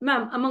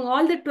 Ma'am, among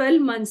all the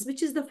 12 months,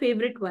 which is the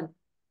favorite one?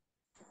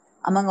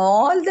 Among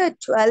all the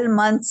 12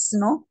 months,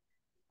 no,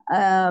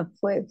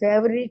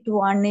 favorite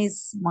one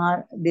is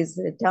this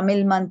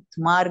Tamil month,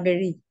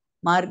 Margari,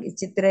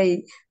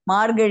 Chitrai,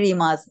 Margari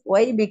Mas.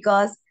 Why?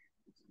 Because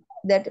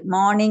that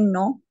morning,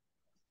 no,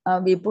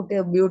 we put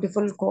a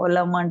beautiful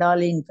kolam and all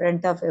in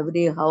front of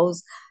every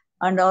house.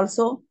 And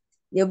also,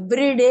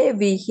 every day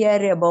we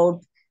hear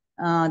about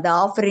the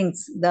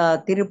offerings,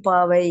 the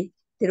Tirupavai,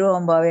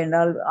 Tiruvambavai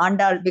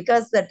and all,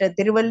 because that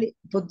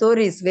Tiruvalliputtur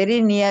is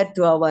very near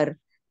to our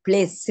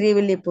place,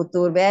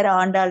 Srivilliputtur, where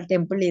Andal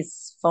temple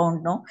is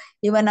found. No,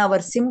 even our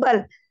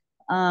symbol,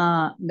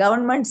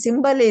 government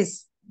symbol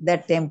is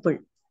that temple,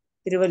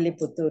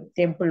 Tiruvalliputtur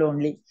temple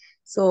only.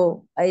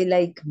 So I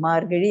like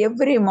Margari.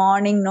 Every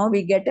morning, no,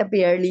 we get up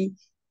early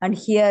and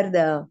hear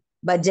the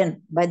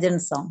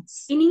bhajan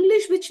songs. In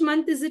English, which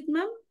month is it,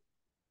 ma'am?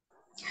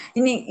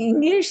 In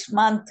English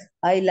month,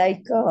 I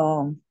like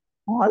all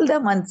the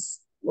months.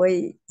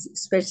 Why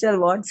special?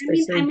 What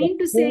special? I mean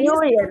to say,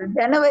 New Year,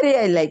 January.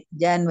 I like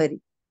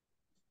January.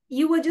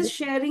 You were just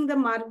sharing the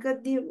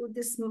Margat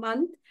this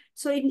month.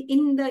 So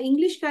in the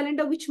English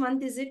calendar, which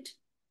month is it?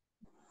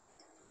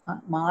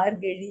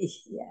 Margari.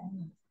 Yeah.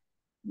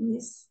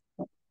 Yes.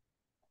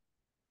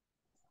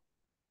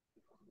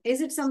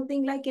 Is it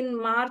something like in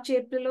March,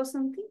 April or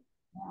something?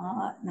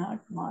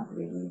 Not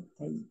Margari.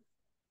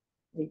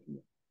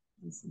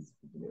 This is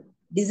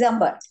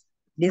December.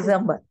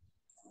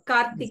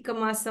 Kartika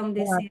Masam,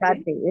 they say.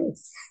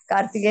 Yes.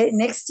 Kartika.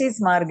 Next is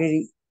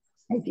Margari.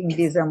 I think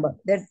December.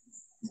 That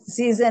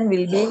season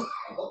will be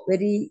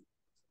very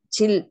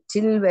chill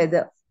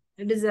weather.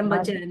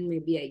 December, Jan,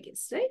 maybe, I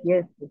guess, right?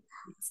 Yes.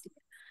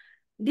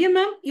 Dear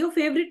ma'am, your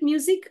favorite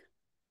music?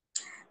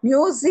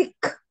 Music.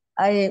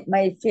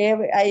 My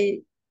favorite.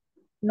 I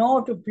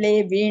know to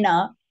play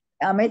veena,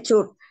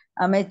 amateur,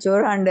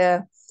 and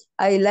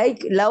I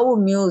love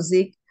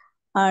music.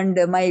 And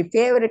my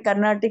favorite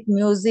Carnatic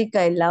music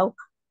I love,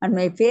 and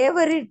my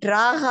favorite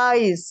raga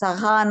is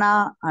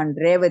Sahana and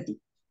Revati.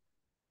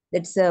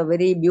 That's a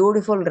very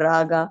beautiful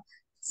raga,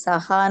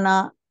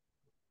 Sahana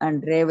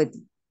and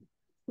Revati.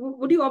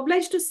 Would you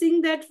oblige to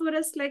sing that for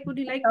us? Like, would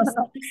you like to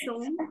sing this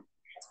song?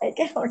 I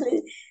can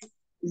only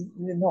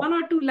one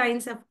or two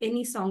lines of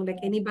any song, like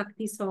any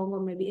bhakti song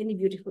or maybe any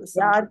beautiful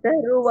song.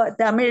 Yataruva,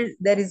 Tamil,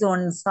 there is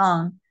one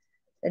song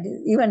that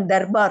is even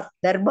Darbar.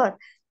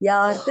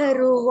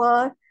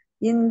 Yataruva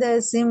in the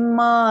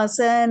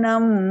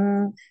Simhasanam,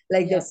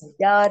 like this.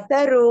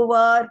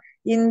 Yataruva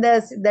in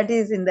the, that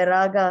is in the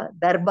raga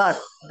Darbar,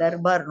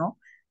 no.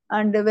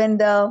 And when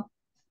the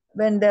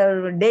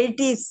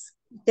deities,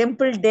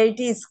 temple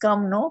deities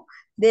come, no,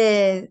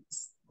 they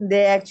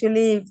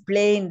actually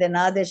play in the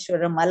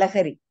Nadeshwara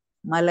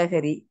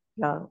Malahari.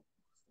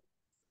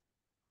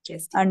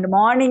 Yes. And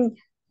morning,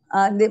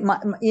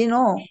 you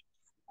know,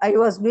 I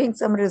was doing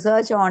some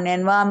research on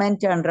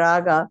environment and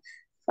raga.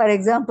 For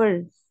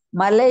example,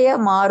 Malaya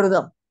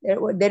Marudam.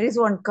 There is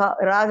one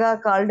raga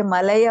called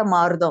Malaya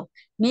Marudam.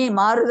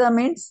 Marudam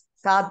means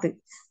Kath.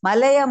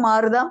 Malaya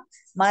Marudam,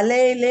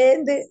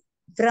 Malay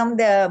from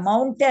the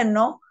mountain,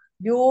 no,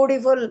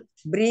 beautiful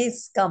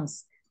breeze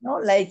comes. No,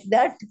 like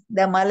that,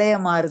 the Malaya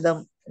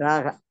Marudam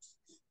raga.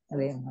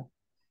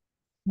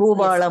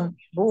 Bhubalam,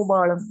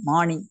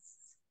 morning.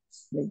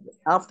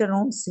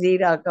 Afternoon, Sri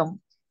Rakam.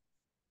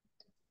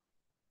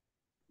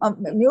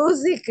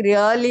 Music,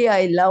 really,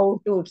 I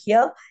love to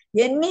hear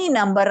any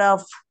number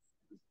of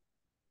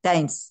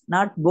times,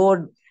 not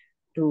bored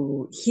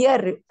to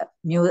hear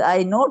music.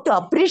 I know to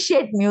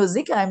appreciate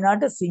music. I'm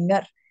not a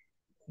singer,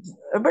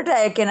 but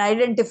I can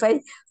identify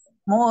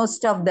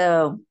most of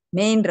the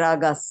main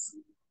ragas.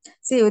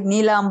 See,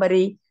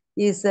 Neelambari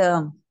is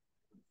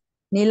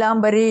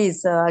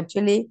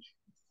actually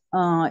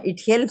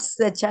it helps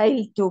the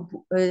child to,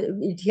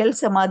 it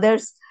helps the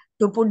mothers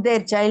to put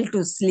their child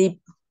to sleep.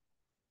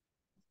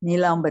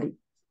 Neelambari.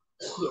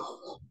 Yes.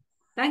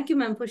 Thank you,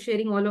 ma'am, for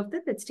sharing all of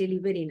that. That's really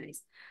very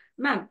nice.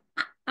 Ma'am,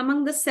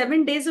 among the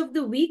 7 days of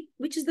the week,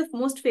 which is the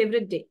most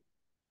favorite day?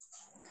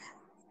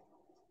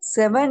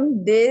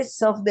 7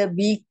 days of the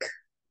week,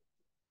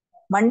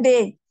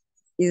 Monday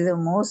is the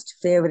most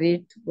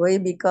favorite. Why?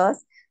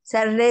 Because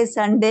Saturday,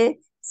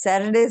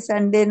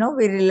 Sunday, no,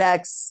 we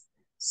relax.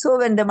 So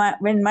when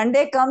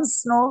Monday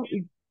comes, no,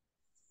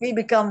 we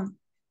become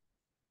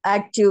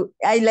active.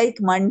 I like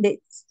Monday,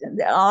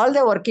 all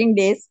the working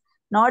days,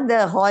 not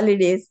the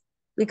holidays,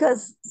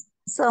 because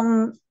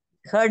some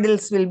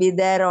hurdles will be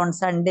there on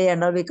Sunday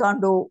and all. We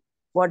can't do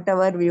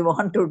whatever we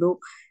want to do.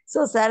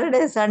 So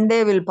Saturday,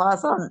 Sunday will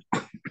pass on.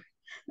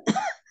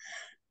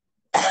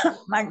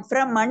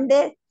 From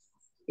Monday,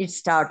 it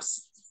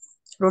starts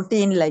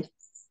routine life.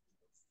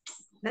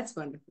 That's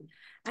wonderful.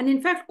 And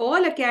in fact,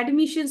 all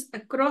academicians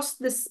across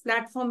this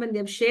platform, when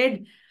they've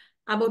shared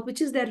about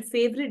which is their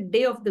favorite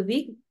day of the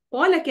week,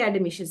 all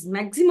academicians,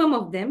 maximum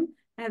of them,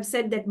 have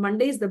said that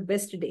Monday is the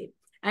best day.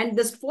 And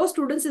this for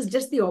students is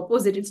just the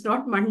opposite. It's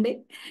not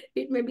Monday.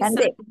 It may be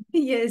Sunday. Sunday.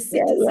 Yes,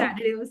 Yeah, it is yeah.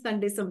 Saturday or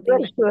Sunday, something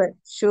like Sure,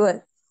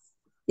 sure.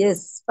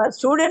 Yes, for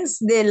students,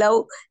 they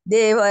love,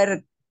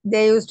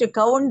 they used to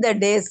count the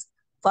days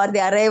for the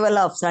arrival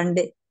of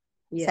Sunday,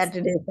 yes.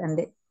 Saturday,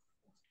 Sunday.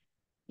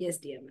 Yes,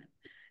 dear ma'am.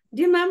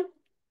 Dear ma'am,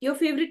 your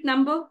favorite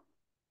number?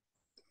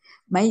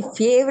 My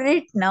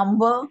favorite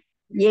number,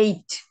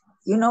 8.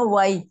 You know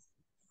why?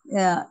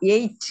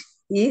 8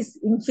 is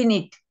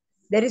infinite.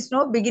 There is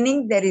no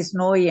beginning, there is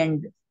no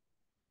end.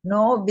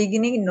 No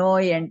beginning, no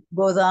end.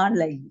 Goes on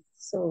like this.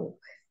 So,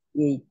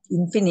 8,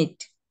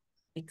 infinite.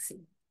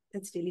 Excellent.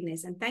 That's really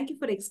nice. And thank you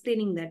for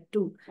explaining that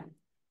too.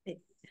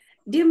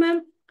 Dear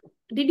ma'am,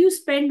 did you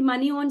spend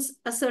money on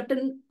a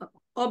certain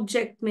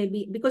object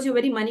maybe because you're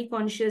very money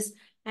conscious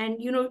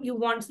and you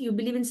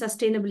believe in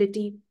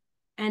sustainability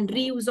and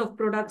reuse of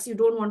products? You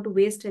don't want to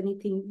waste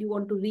anything. You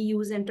want to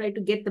reuse and try to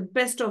get the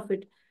best of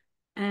it.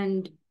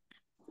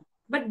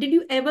 But did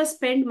you ever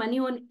spend money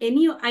on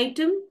any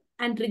item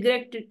and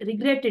regretted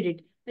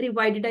it?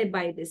 Why did I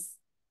buy this?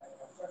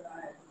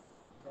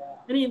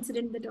 Any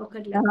incident that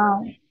occurred like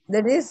that?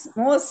 That is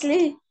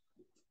mostly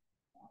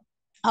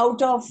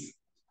out of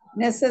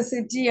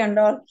necessity and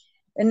all.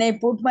 When I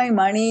put my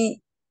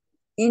money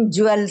in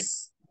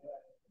jewels,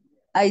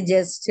 I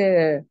just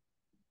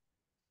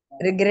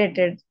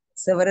regretted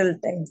several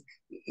times.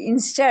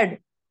 Instead,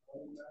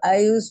 I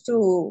used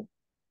to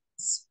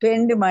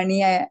spend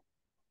money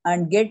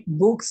and get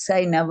books.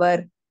 I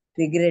never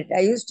regret. I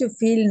used to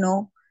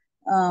feel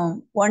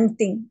one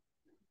thing.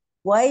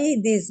 Why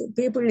these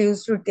people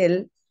used to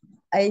tell?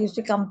 I used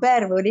to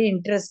compare very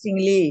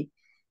interestingly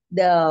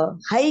the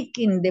hike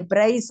in the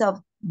price of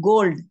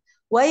gold.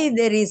 Why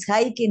there is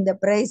hike in the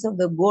price of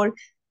the gold?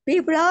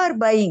 People are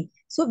buying.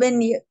 So when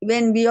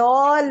we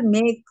all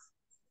make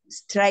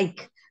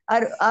strike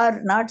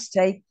or not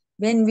strike,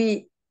 when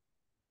we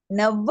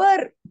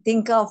never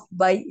think of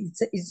buy,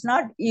 it's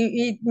not,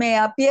 it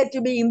may appear to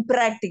be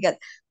impractical,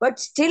 but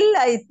still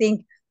I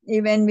think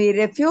when we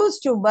refuse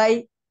to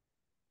buy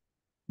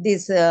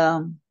this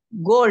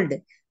gold,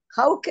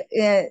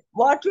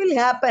 what will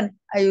happen?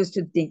 I used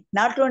to think.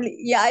 Not only,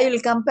 yeah, I will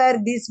compare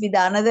this with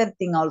another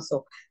thing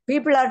also.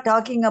 People are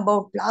talking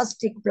about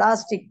plastic,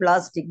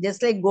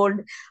 just like gold.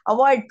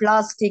 Avoid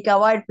plastic.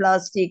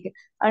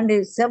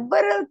 And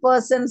several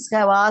persons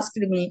have asked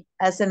me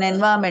as an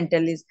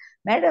environmentalist,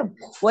 madam,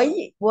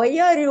 why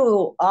are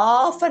you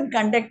often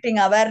conducting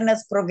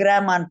awareness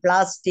program on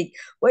plastic?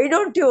 Why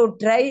don't you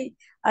try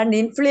and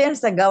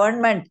influence the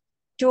government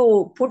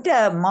to put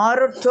a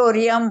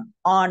moratorium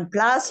on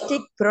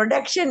plastic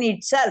production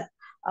itself?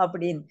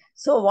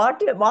 So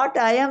what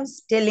I am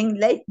telling,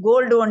 like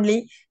gold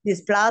only,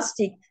 this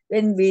plastic,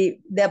 when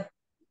the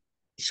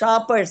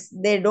shoppers,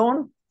 they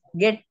don't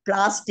get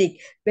plastic,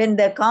 when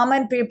the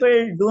common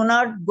people do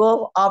not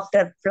go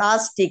after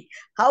plastic,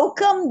 how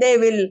come they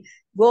will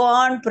go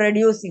on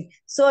producing?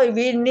 So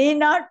we need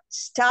not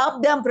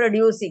stop them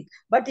producing,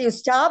 but you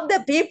stop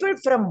the people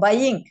from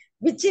buying,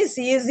 which is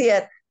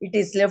easier, it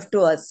is left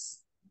to us.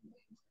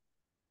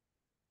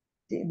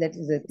 That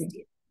is the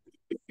thing.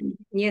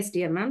 Yes,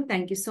 dear ma'am.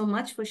 Thank you so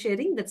much for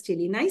sharing. That's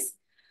really nice.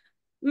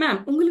 Ma'am,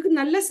 உங்களுக்கு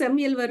நல்ல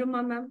சமையல்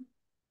வருமா ma'am?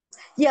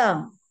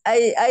 Yeah,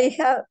 I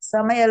have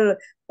சமையல்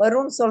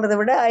வரும் சொல்றதை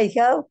விட I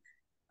have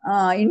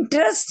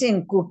interest in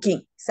cooking,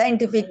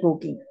 scientific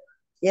cooking.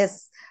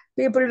 Yes,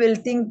 people will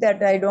think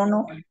that I don't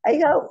know. I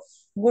have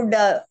good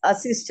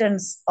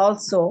assistants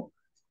also,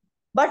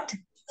 but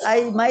I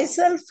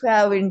myself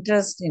have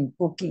interest in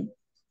cooking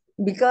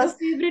because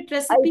Your favorite I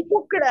recipe?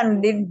 cooked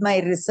and did my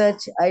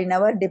research. I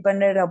never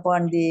depended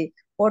upon the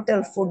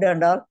hotel food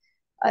and all.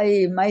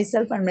 I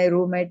myself and my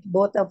roommate,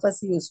 both of us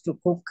used to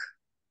cook.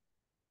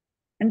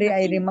 And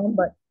I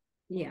remember.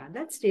 Yeah,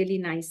 that's really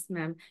nice,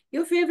 ma'am.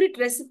 Your favorite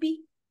recipe?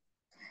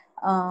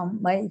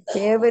 My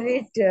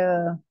favorite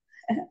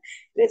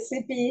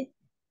recipe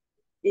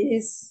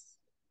is,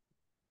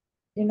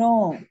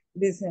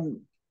 this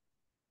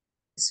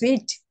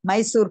sweet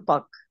Mysore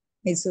pak.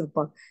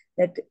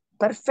 That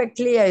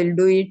perfectly I'll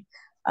do it.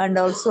 And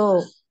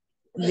also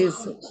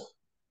this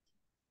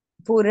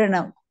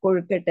Purana,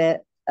 Kolkata,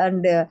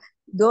 and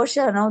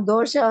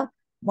dosha,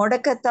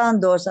 Modakatan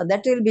dosha.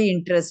 That will be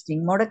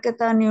interesting.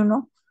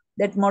 Modakatan,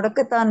 that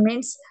Modakatan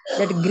means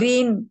that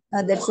green,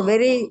 that's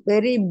very,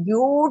 very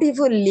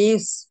beautiful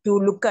leaves to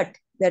look at.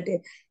 That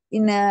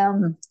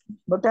in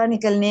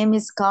botanical name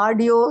is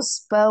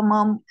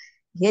Cardiospermum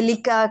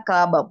helica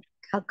carbum.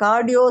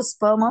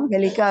 Cardiospermum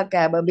helica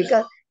carbum,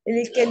 because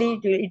helically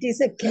it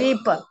is a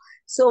creeper.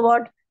 So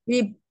what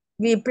we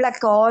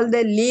pluck all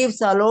the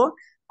leaves alone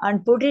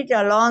and put it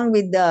along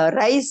with the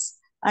rice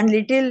and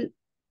little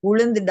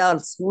ulund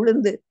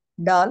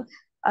dal,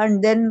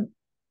 and then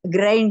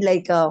grind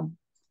like a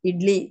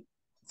idli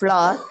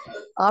flour.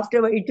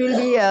 After it will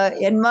be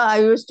I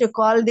used to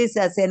call this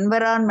as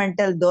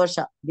environmental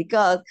dosha,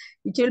 because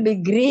it will be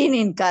green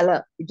in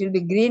color.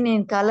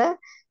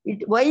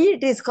 Why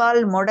it is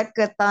called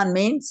Modakatan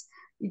means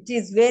it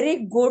is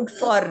very good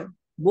for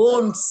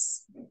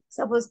bones.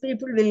 Suppose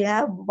people will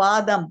have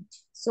badam.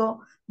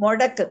 So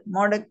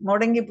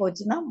modangi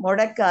pochina,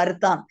 modak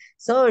arthan.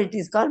 So it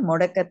is called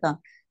Modakatan.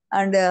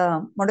 And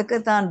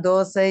Modakatan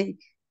dosai,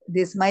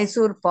 this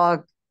Mysore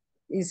pak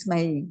is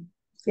my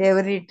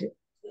favorite.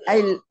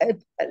 I'll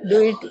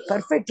do it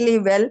perfectly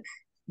well.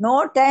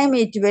 No time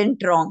it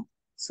went wrong.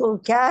 So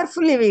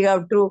carefully we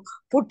have to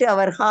put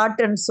our heart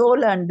and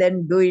soul and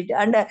then do it.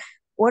 And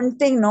one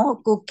thing,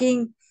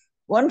 cooking,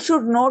 one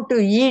should know to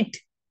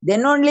eat.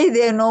 Then only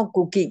they know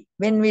cooking.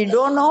 When we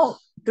don't know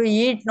to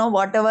eat,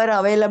 whatever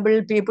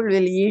available people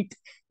will eat.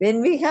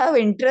 When we have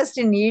interest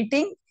in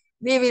eating,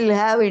 we will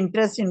have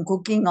interest in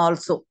cooking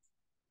also.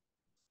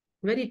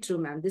 Very true,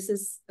 ma'am. This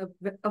is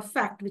a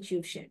fact which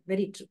you've shared.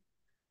 Very true.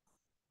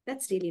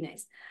 That's really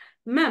nice.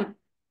 Ma'am,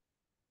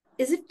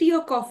 is it tea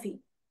or coffee?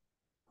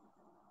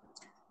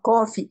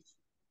 Coffee.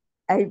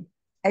 I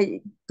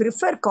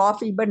prefer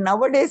coffee, but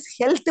nowadays,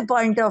 health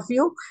point of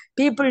view,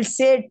 people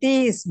say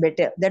tea is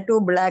better. That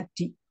too, black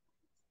tea.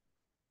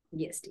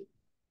 Yes, tea.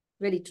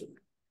 Very true.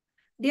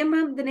 Dear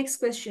ma'am, the next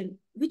question.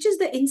 Which is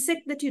the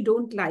insect that you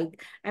don't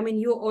like? I mean,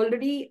 you're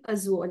already a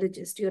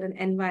zoologist. You're an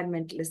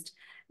environmentalist.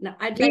 Now,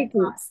 I'd like to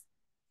Beetle. ask.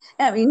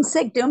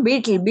 Insect,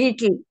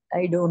 beetle.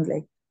 I don't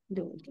like.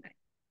 Don't like.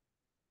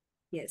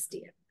 Yes,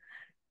 dear.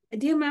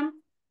 Dear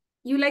ma'am,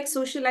 you like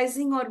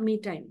socializing or me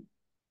time?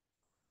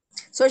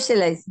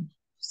 Socializing.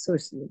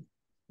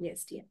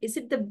 Yes, dear. Is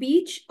it the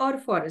beach or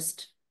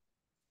forest?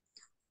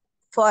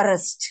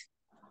 Forest.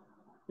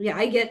 Yeah,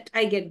 I get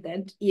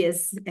that.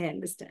 Yes, I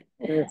understand.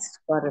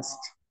 Forest.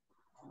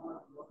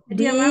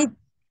 Dear Beach. ma'am.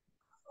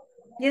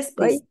 Yes,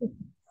 Why? please.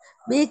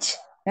 Beach.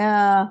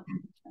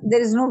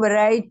 There is no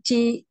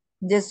variety,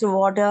 just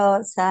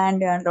water,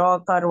 sand, and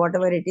rock, or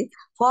whatever it is.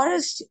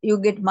 Forest, you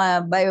get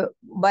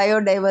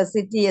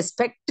biodiversity, a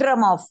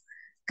spectrum of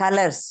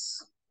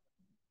colors.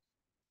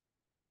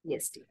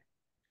 Yes, dear.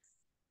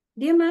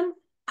 Dear ma'am,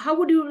 how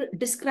would you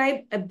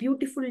describe a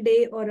beautiful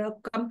day or a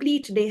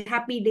complete day,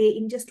 happy day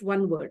in just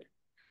one word?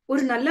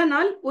 ஒரு நல்ல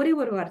நாள் ஒரே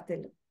ஒரு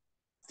வார்த்தையில்.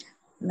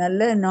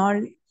 நல்ல நாள்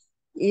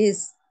is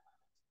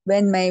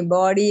when my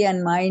body and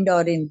mind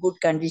are in good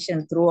condition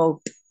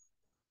throughout.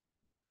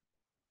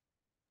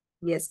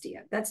 Yes,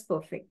 dear. That's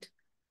perfect.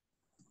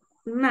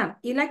 Ma'am,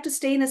 you like to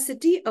stay in a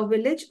city, a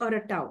village, or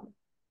a town?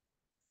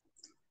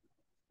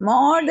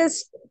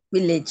 Modest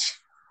village.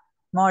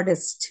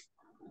 Modest.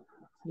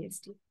 Yes,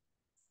 dear.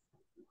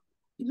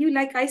 You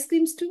like ice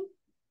creams too?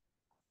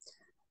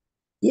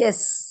 Yes,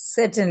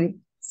 certainly.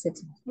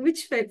 Which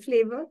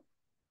flavor?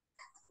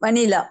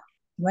 Vanilla.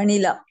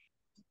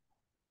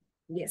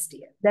 Yes,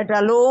 dear. That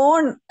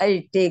alone I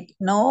take.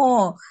 No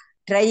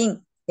trying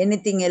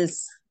anything else.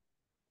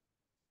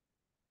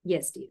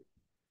 Yes, dear.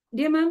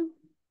 Dear ma'am,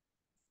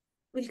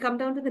 we'll come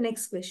down to the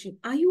next question.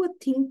 Are you a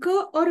thinker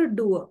or a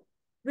doer?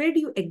 Where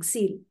do you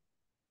excel?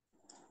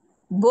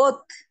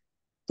 Both.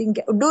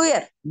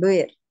 Doer.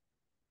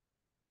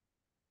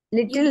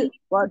 Little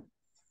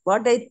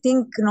what I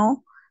think,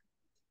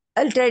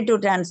 I'll try to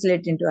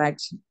translate into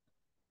action.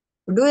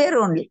 Doer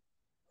only.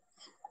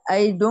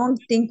 I don't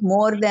think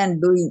more than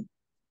doing.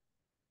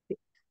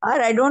 Or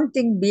I don't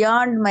think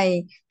beyond my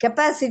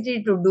capacity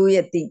to do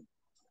a thing.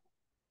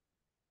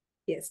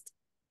 Yes.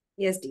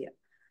 Yes, dear.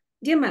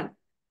 Dear ma'am,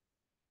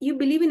 you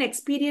believe in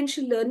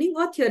experiential learning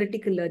or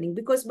theoretical learning?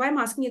 Because why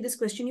I'm asking you this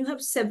question, you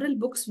have several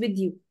books with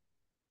you.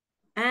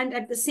 And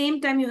at the same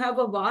time, you have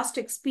a vast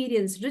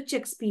experience, rich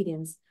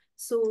experience.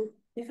 So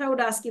if I would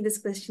ask you this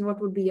question, what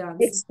would be your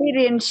answer?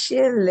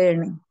 Experiential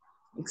learning.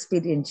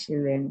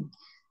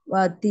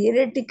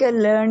 Theoretical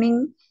learning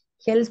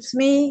helps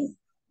me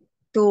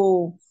to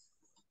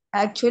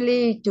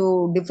actually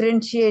to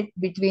differentiate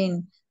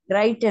between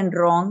right and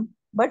wrong,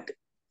 but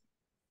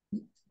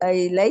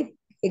I like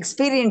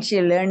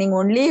experiential learning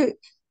only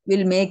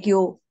will make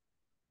you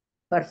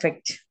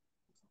perfect.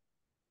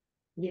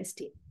 Yes,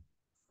 dear.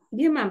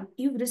 Dear ma'am,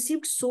 you've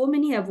received so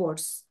many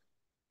awards.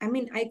 I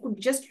mean, I could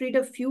just read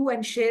a few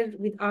and share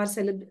with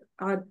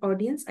our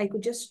audience. I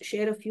could just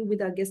share a few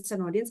with our guests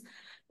and audience.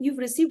 You've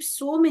received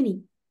so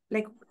many,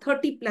 like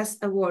 30 plus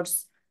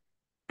awards,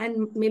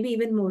 and maybe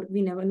even more.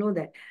 We never know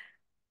that.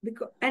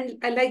 And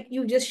I like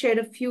you just shared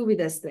a few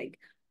with us, like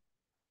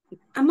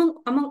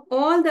among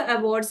all the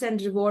awards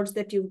and rewards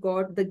that you've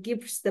got, the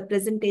gifts, the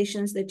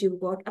presentations that you've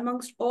got,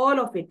 amongst all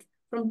of it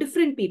from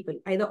different people,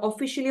 either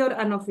officially or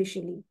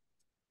unofficially,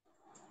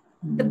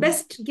 the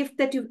best gift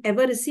that you've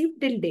ever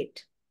received till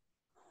date?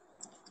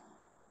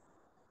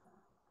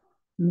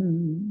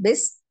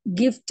 Best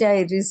gift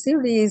I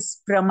received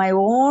is from my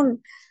own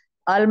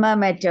alma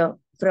mater,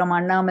 from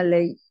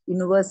Annamalai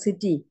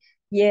University.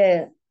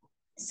 A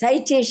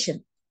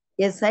citation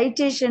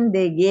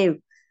they gave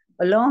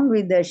along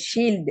with the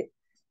shield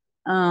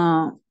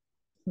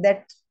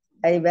that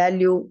I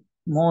value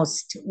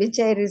most, which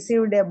I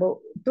received about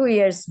 2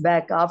 years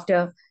back.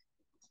 After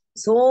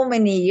so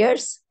many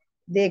years,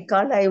 they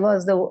called I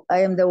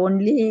am the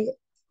only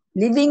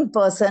living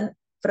person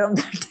from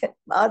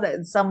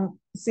that. Some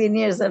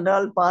seniors and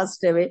all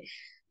passed away.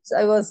 So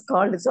I was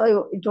called.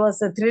 So it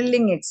was a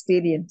thrilling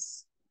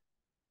experience.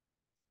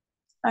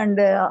 And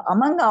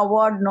among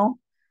award,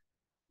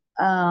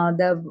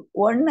 the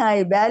one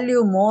I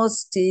value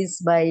most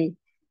is by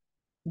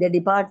the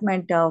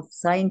Department of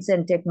Science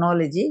and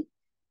Technology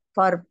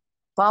for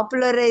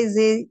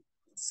popularizing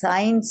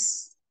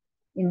science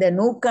in the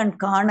nook and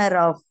corner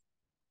of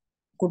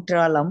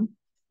Kutralam.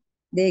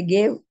 They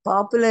gave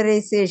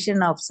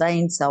Popularization of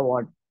Science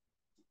Award.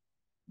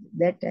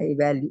 That I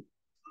value.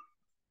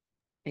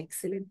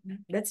 Excellent.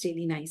 That's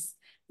really nice.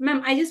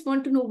 Ma'am, I just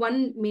want to know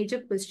one major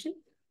question.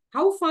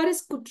 How far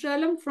is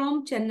Kutralam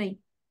from Chennai?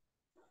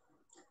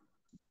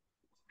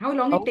 How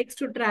long it takes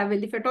to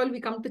travel? If at all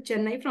we come to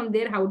Chennai, from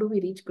there, how do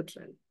we reach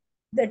Kutralam?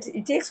 That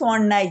it takes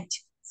one night.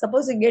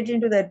 Suppose you get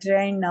into the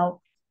train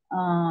now,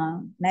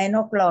 9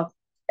 o'clock,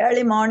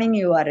 early morning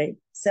you arrive,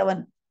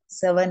 7.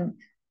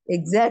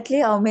 Exactly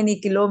how many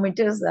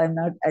kilometers I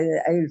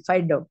will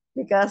find out,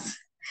 because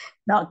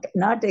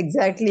not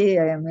exactly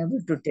I am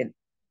able to tell.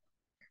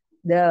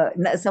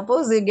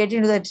 Suppose you get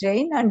into the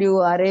train and you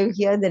arrive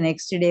here the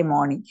next day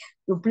morning.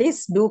 You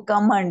please do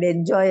come and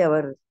enjoy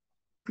our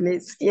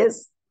place.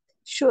 Yes,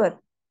 sure.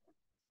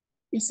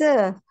 It's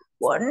a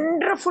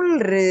wonderful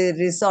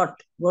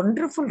resort.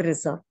 Wonderful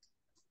resort.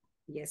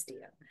 Yes,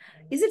 dear.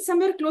 Is it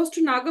somewhere close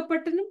to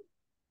Nagapattinam?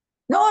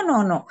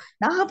 No.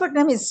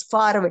 Nagapattinam is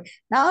far away.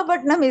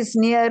 Nagapattinam is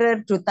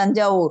nearer to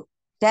Tanjore.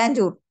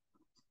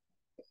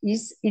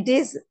 It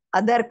is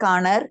other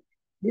corner.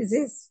 This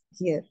is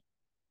here.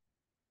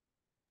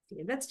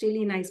 Yeah, that's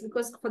really nice,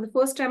 because for the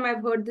first time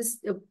I've heard this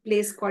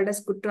place called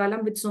as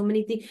Kutralam with so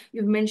many things.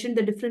 You've mentioned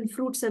the different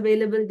fruits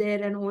available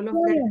there and all of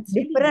that. That's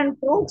different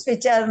fruits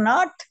which are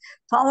not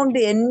found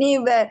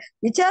anywhere,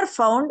 which are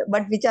found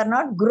but which are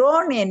not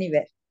grown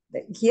anywhere.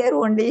 Here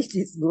only it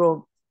is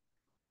grown.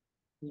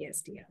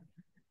 Yes, dear.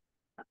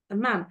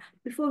 Ma'am,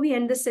 before we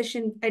end the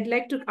session, I'd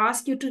like to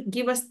ask you to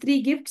give us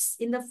 3 gifts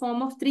in the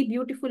form of 3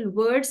 beautiful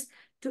words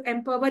to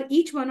empower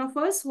each one of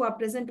us who are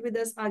present with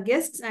us, our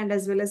guests, and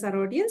as well as our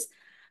audience.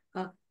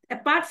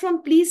 Apart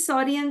from please,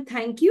 sorry, and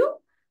thank you,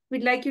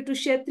 we'd like you to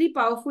share 3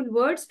 powerful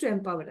words to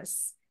empower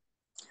us.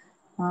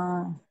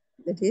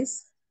 That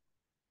is,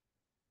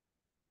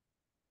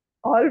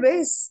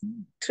 always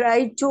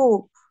try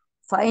to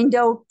find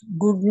out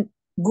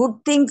good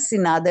things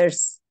in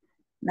others.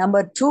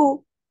 Number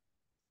 2,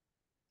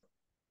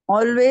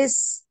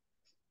 always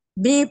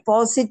be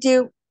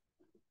positive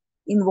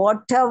in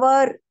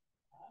whatever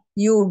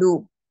you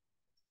do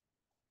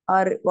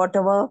or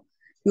whatever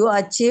you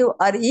achieve,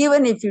 or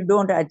even if you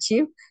don't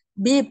achieve,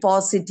 be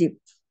positive.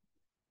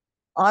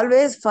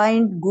 Always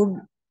find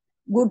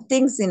good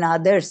things in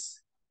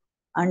others.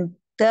 And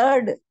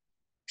 3rd,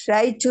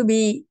 try to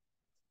be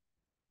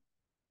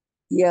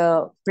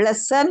a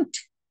pleasant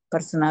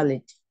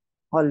personality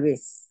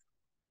always.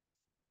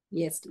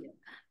 Yes, dear.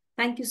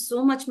 Thank you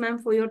so much, ma'am,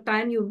 for your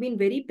time. You've been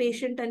very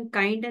patient and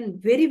kind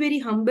and very, very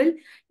humble.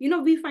 You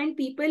know, we find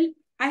people,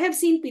 I have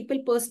seen people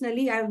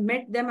personally, I've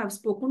met them, I've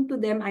spoken to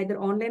them either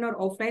online or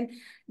offline.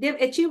 They've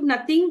achieved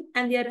nothing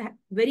and they are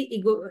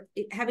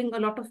having a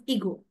lot of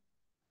ego.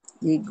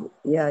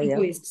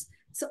 Egoists.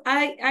 So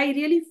I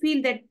really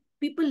feel that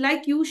people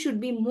like you should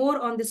be more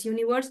on this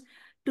universe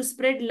to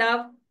spread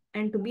love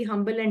and to be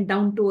humble and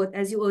down to earth.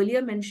 As you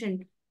earlier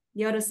mentioned,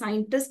 you're a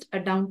scientist, a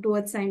down to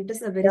earth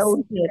scientist, a very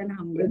simple and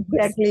humble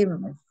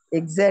person.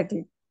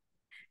 Exactly.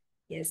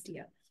 Yes,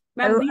 dear.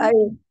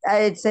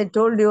 I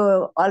told you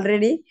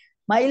already,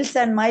 miles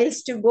and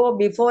miles to go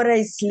before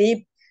I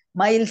sleep.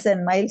 Miles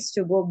and miles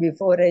to go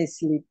before I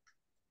sleep.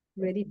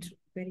 Very true.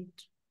 Very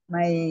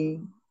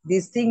true.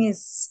 This thing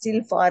is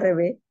still far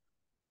away.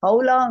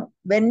 How long?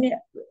 When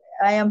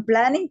I'm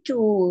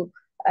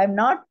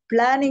not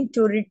planning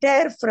to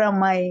retire from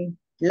my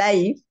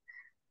life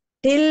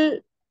till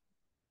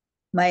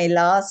my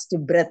last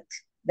breath.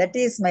 That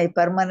is my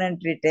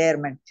permanent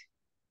retirement.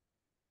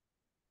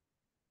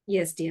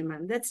 Yes, dear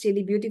ma'am. That's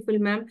really beautiful,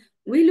 ma'am.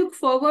 We look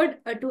forward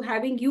to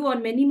having you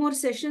on many more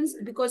sessions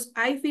because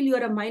I feel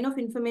you're a mine of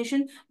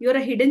information. You're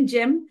a hidden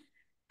gem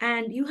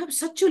and you have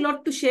such a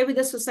lot to share with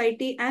the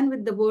society and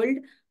with the world.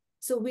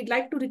 So we'd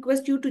like to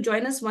request you to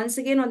join us once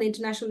again on the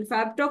International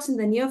Fab Talks in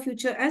the near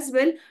future as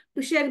well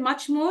to share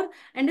much more,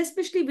 and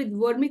especially with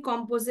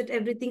vermicomposite,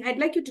 everything. I'd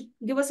like you to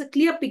give us a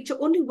clear picture,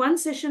 only one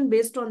session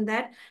based on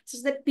that,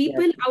 so that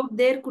people out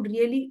there could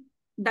really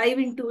dive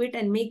into it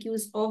and make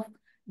use of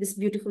this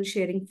beautiful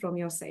sharing from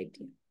your side.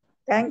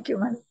 Thank you,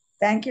 man.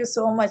 Thank you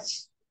so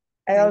much.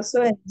 I Thank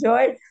also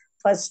enjoyed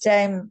first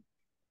time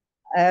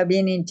I have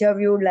been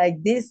interviewed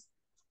like this.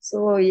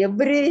 So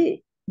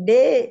every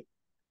day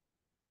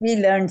we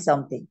learn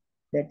something.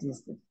 That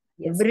is it.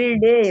 Yes. Every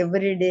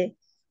day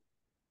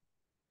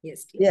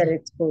Yes, we dear. are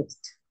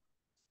exposed.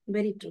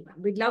 Very true, ma'am.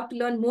 We'd love to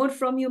learn more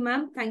from you,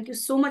 ma'am. Thank you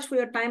so much for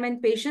your time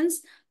and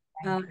patience.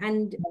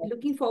 And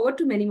looking forward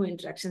to many more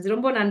interactions.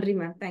 Rombo nandri,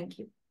 ma'am. Thank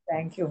you.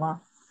 Thank you, ma.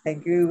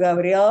 Thank you. You have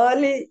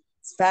really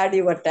spared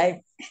your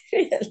time.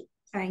 Really.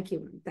 Thank you,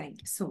 ma'am.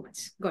 Thank you so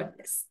much. God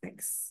bless.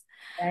 Thanks.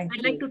 Thank I'd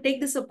you. like to take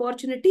this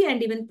opportunity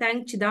and even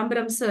thank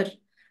Chidambaram sir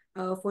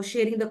for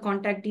sharing the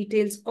contact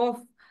details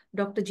of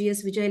Dr.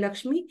 G.S.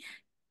 Vijayalakshmi.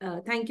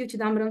 Thank you,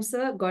 Chidambaram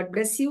sir. God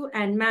bless you.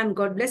 And ma'am,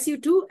 God bless you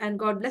too. And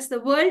God bless the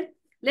world.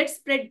 Let's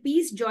spread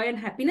peace, joy, and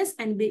happiness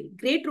and be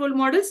great role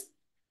models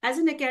as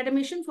an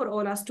academician for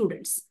all our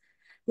students.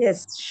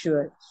 Yes,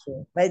 sure.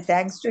 My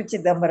thanks to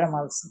Chidambaram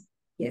also.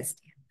 Yes.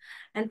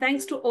 And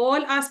thanks to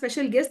all our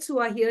special guests who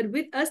are here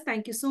with us.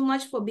 Thank you so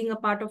much for being a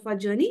part of our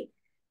journey.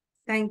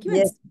 Thank you.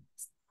 Yes.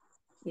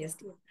 Yes,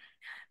 dear.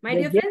 My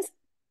dear friends,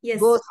 yes.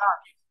 Goes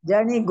on.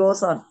 Journey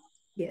goes on.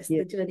 Yes,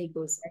 the journey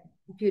goes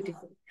on.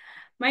 Beautiful.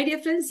 My dear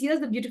friends, here's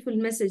the beautiful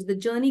message. The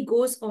journey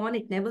goes on.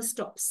 It never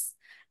stops.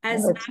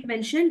 As ma'am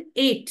mentioned,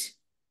 8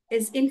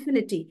 is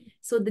infinity.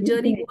 So the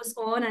journey goes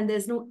on and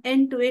there's no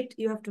end to it.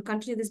 You have to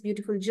continue this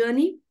beautiful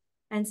journey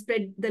and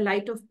spread the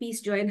light of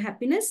peace, joy, and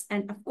happiness.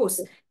 And of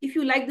course, if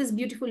you like this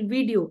beautiful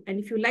video and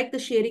if you like the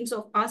sharings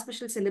of our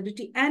special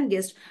celebrity and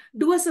guest,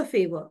 do us a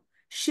favor.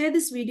 Share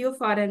this video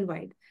far and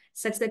wide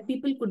such that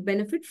people could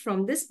benefit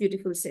from this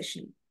beautiful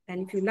session.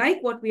 And if you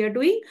like what we are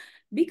doing,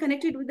 be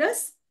connected with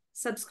us,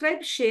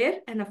 subscribe, share,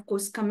 and of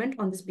course, comment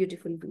on this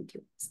beautiful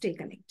video. Stay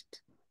connected.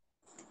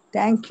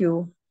 Thank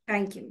you.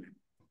 Thank you, ma'am.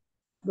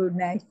 Good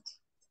night.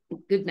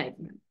 Good night,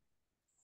 ma'am.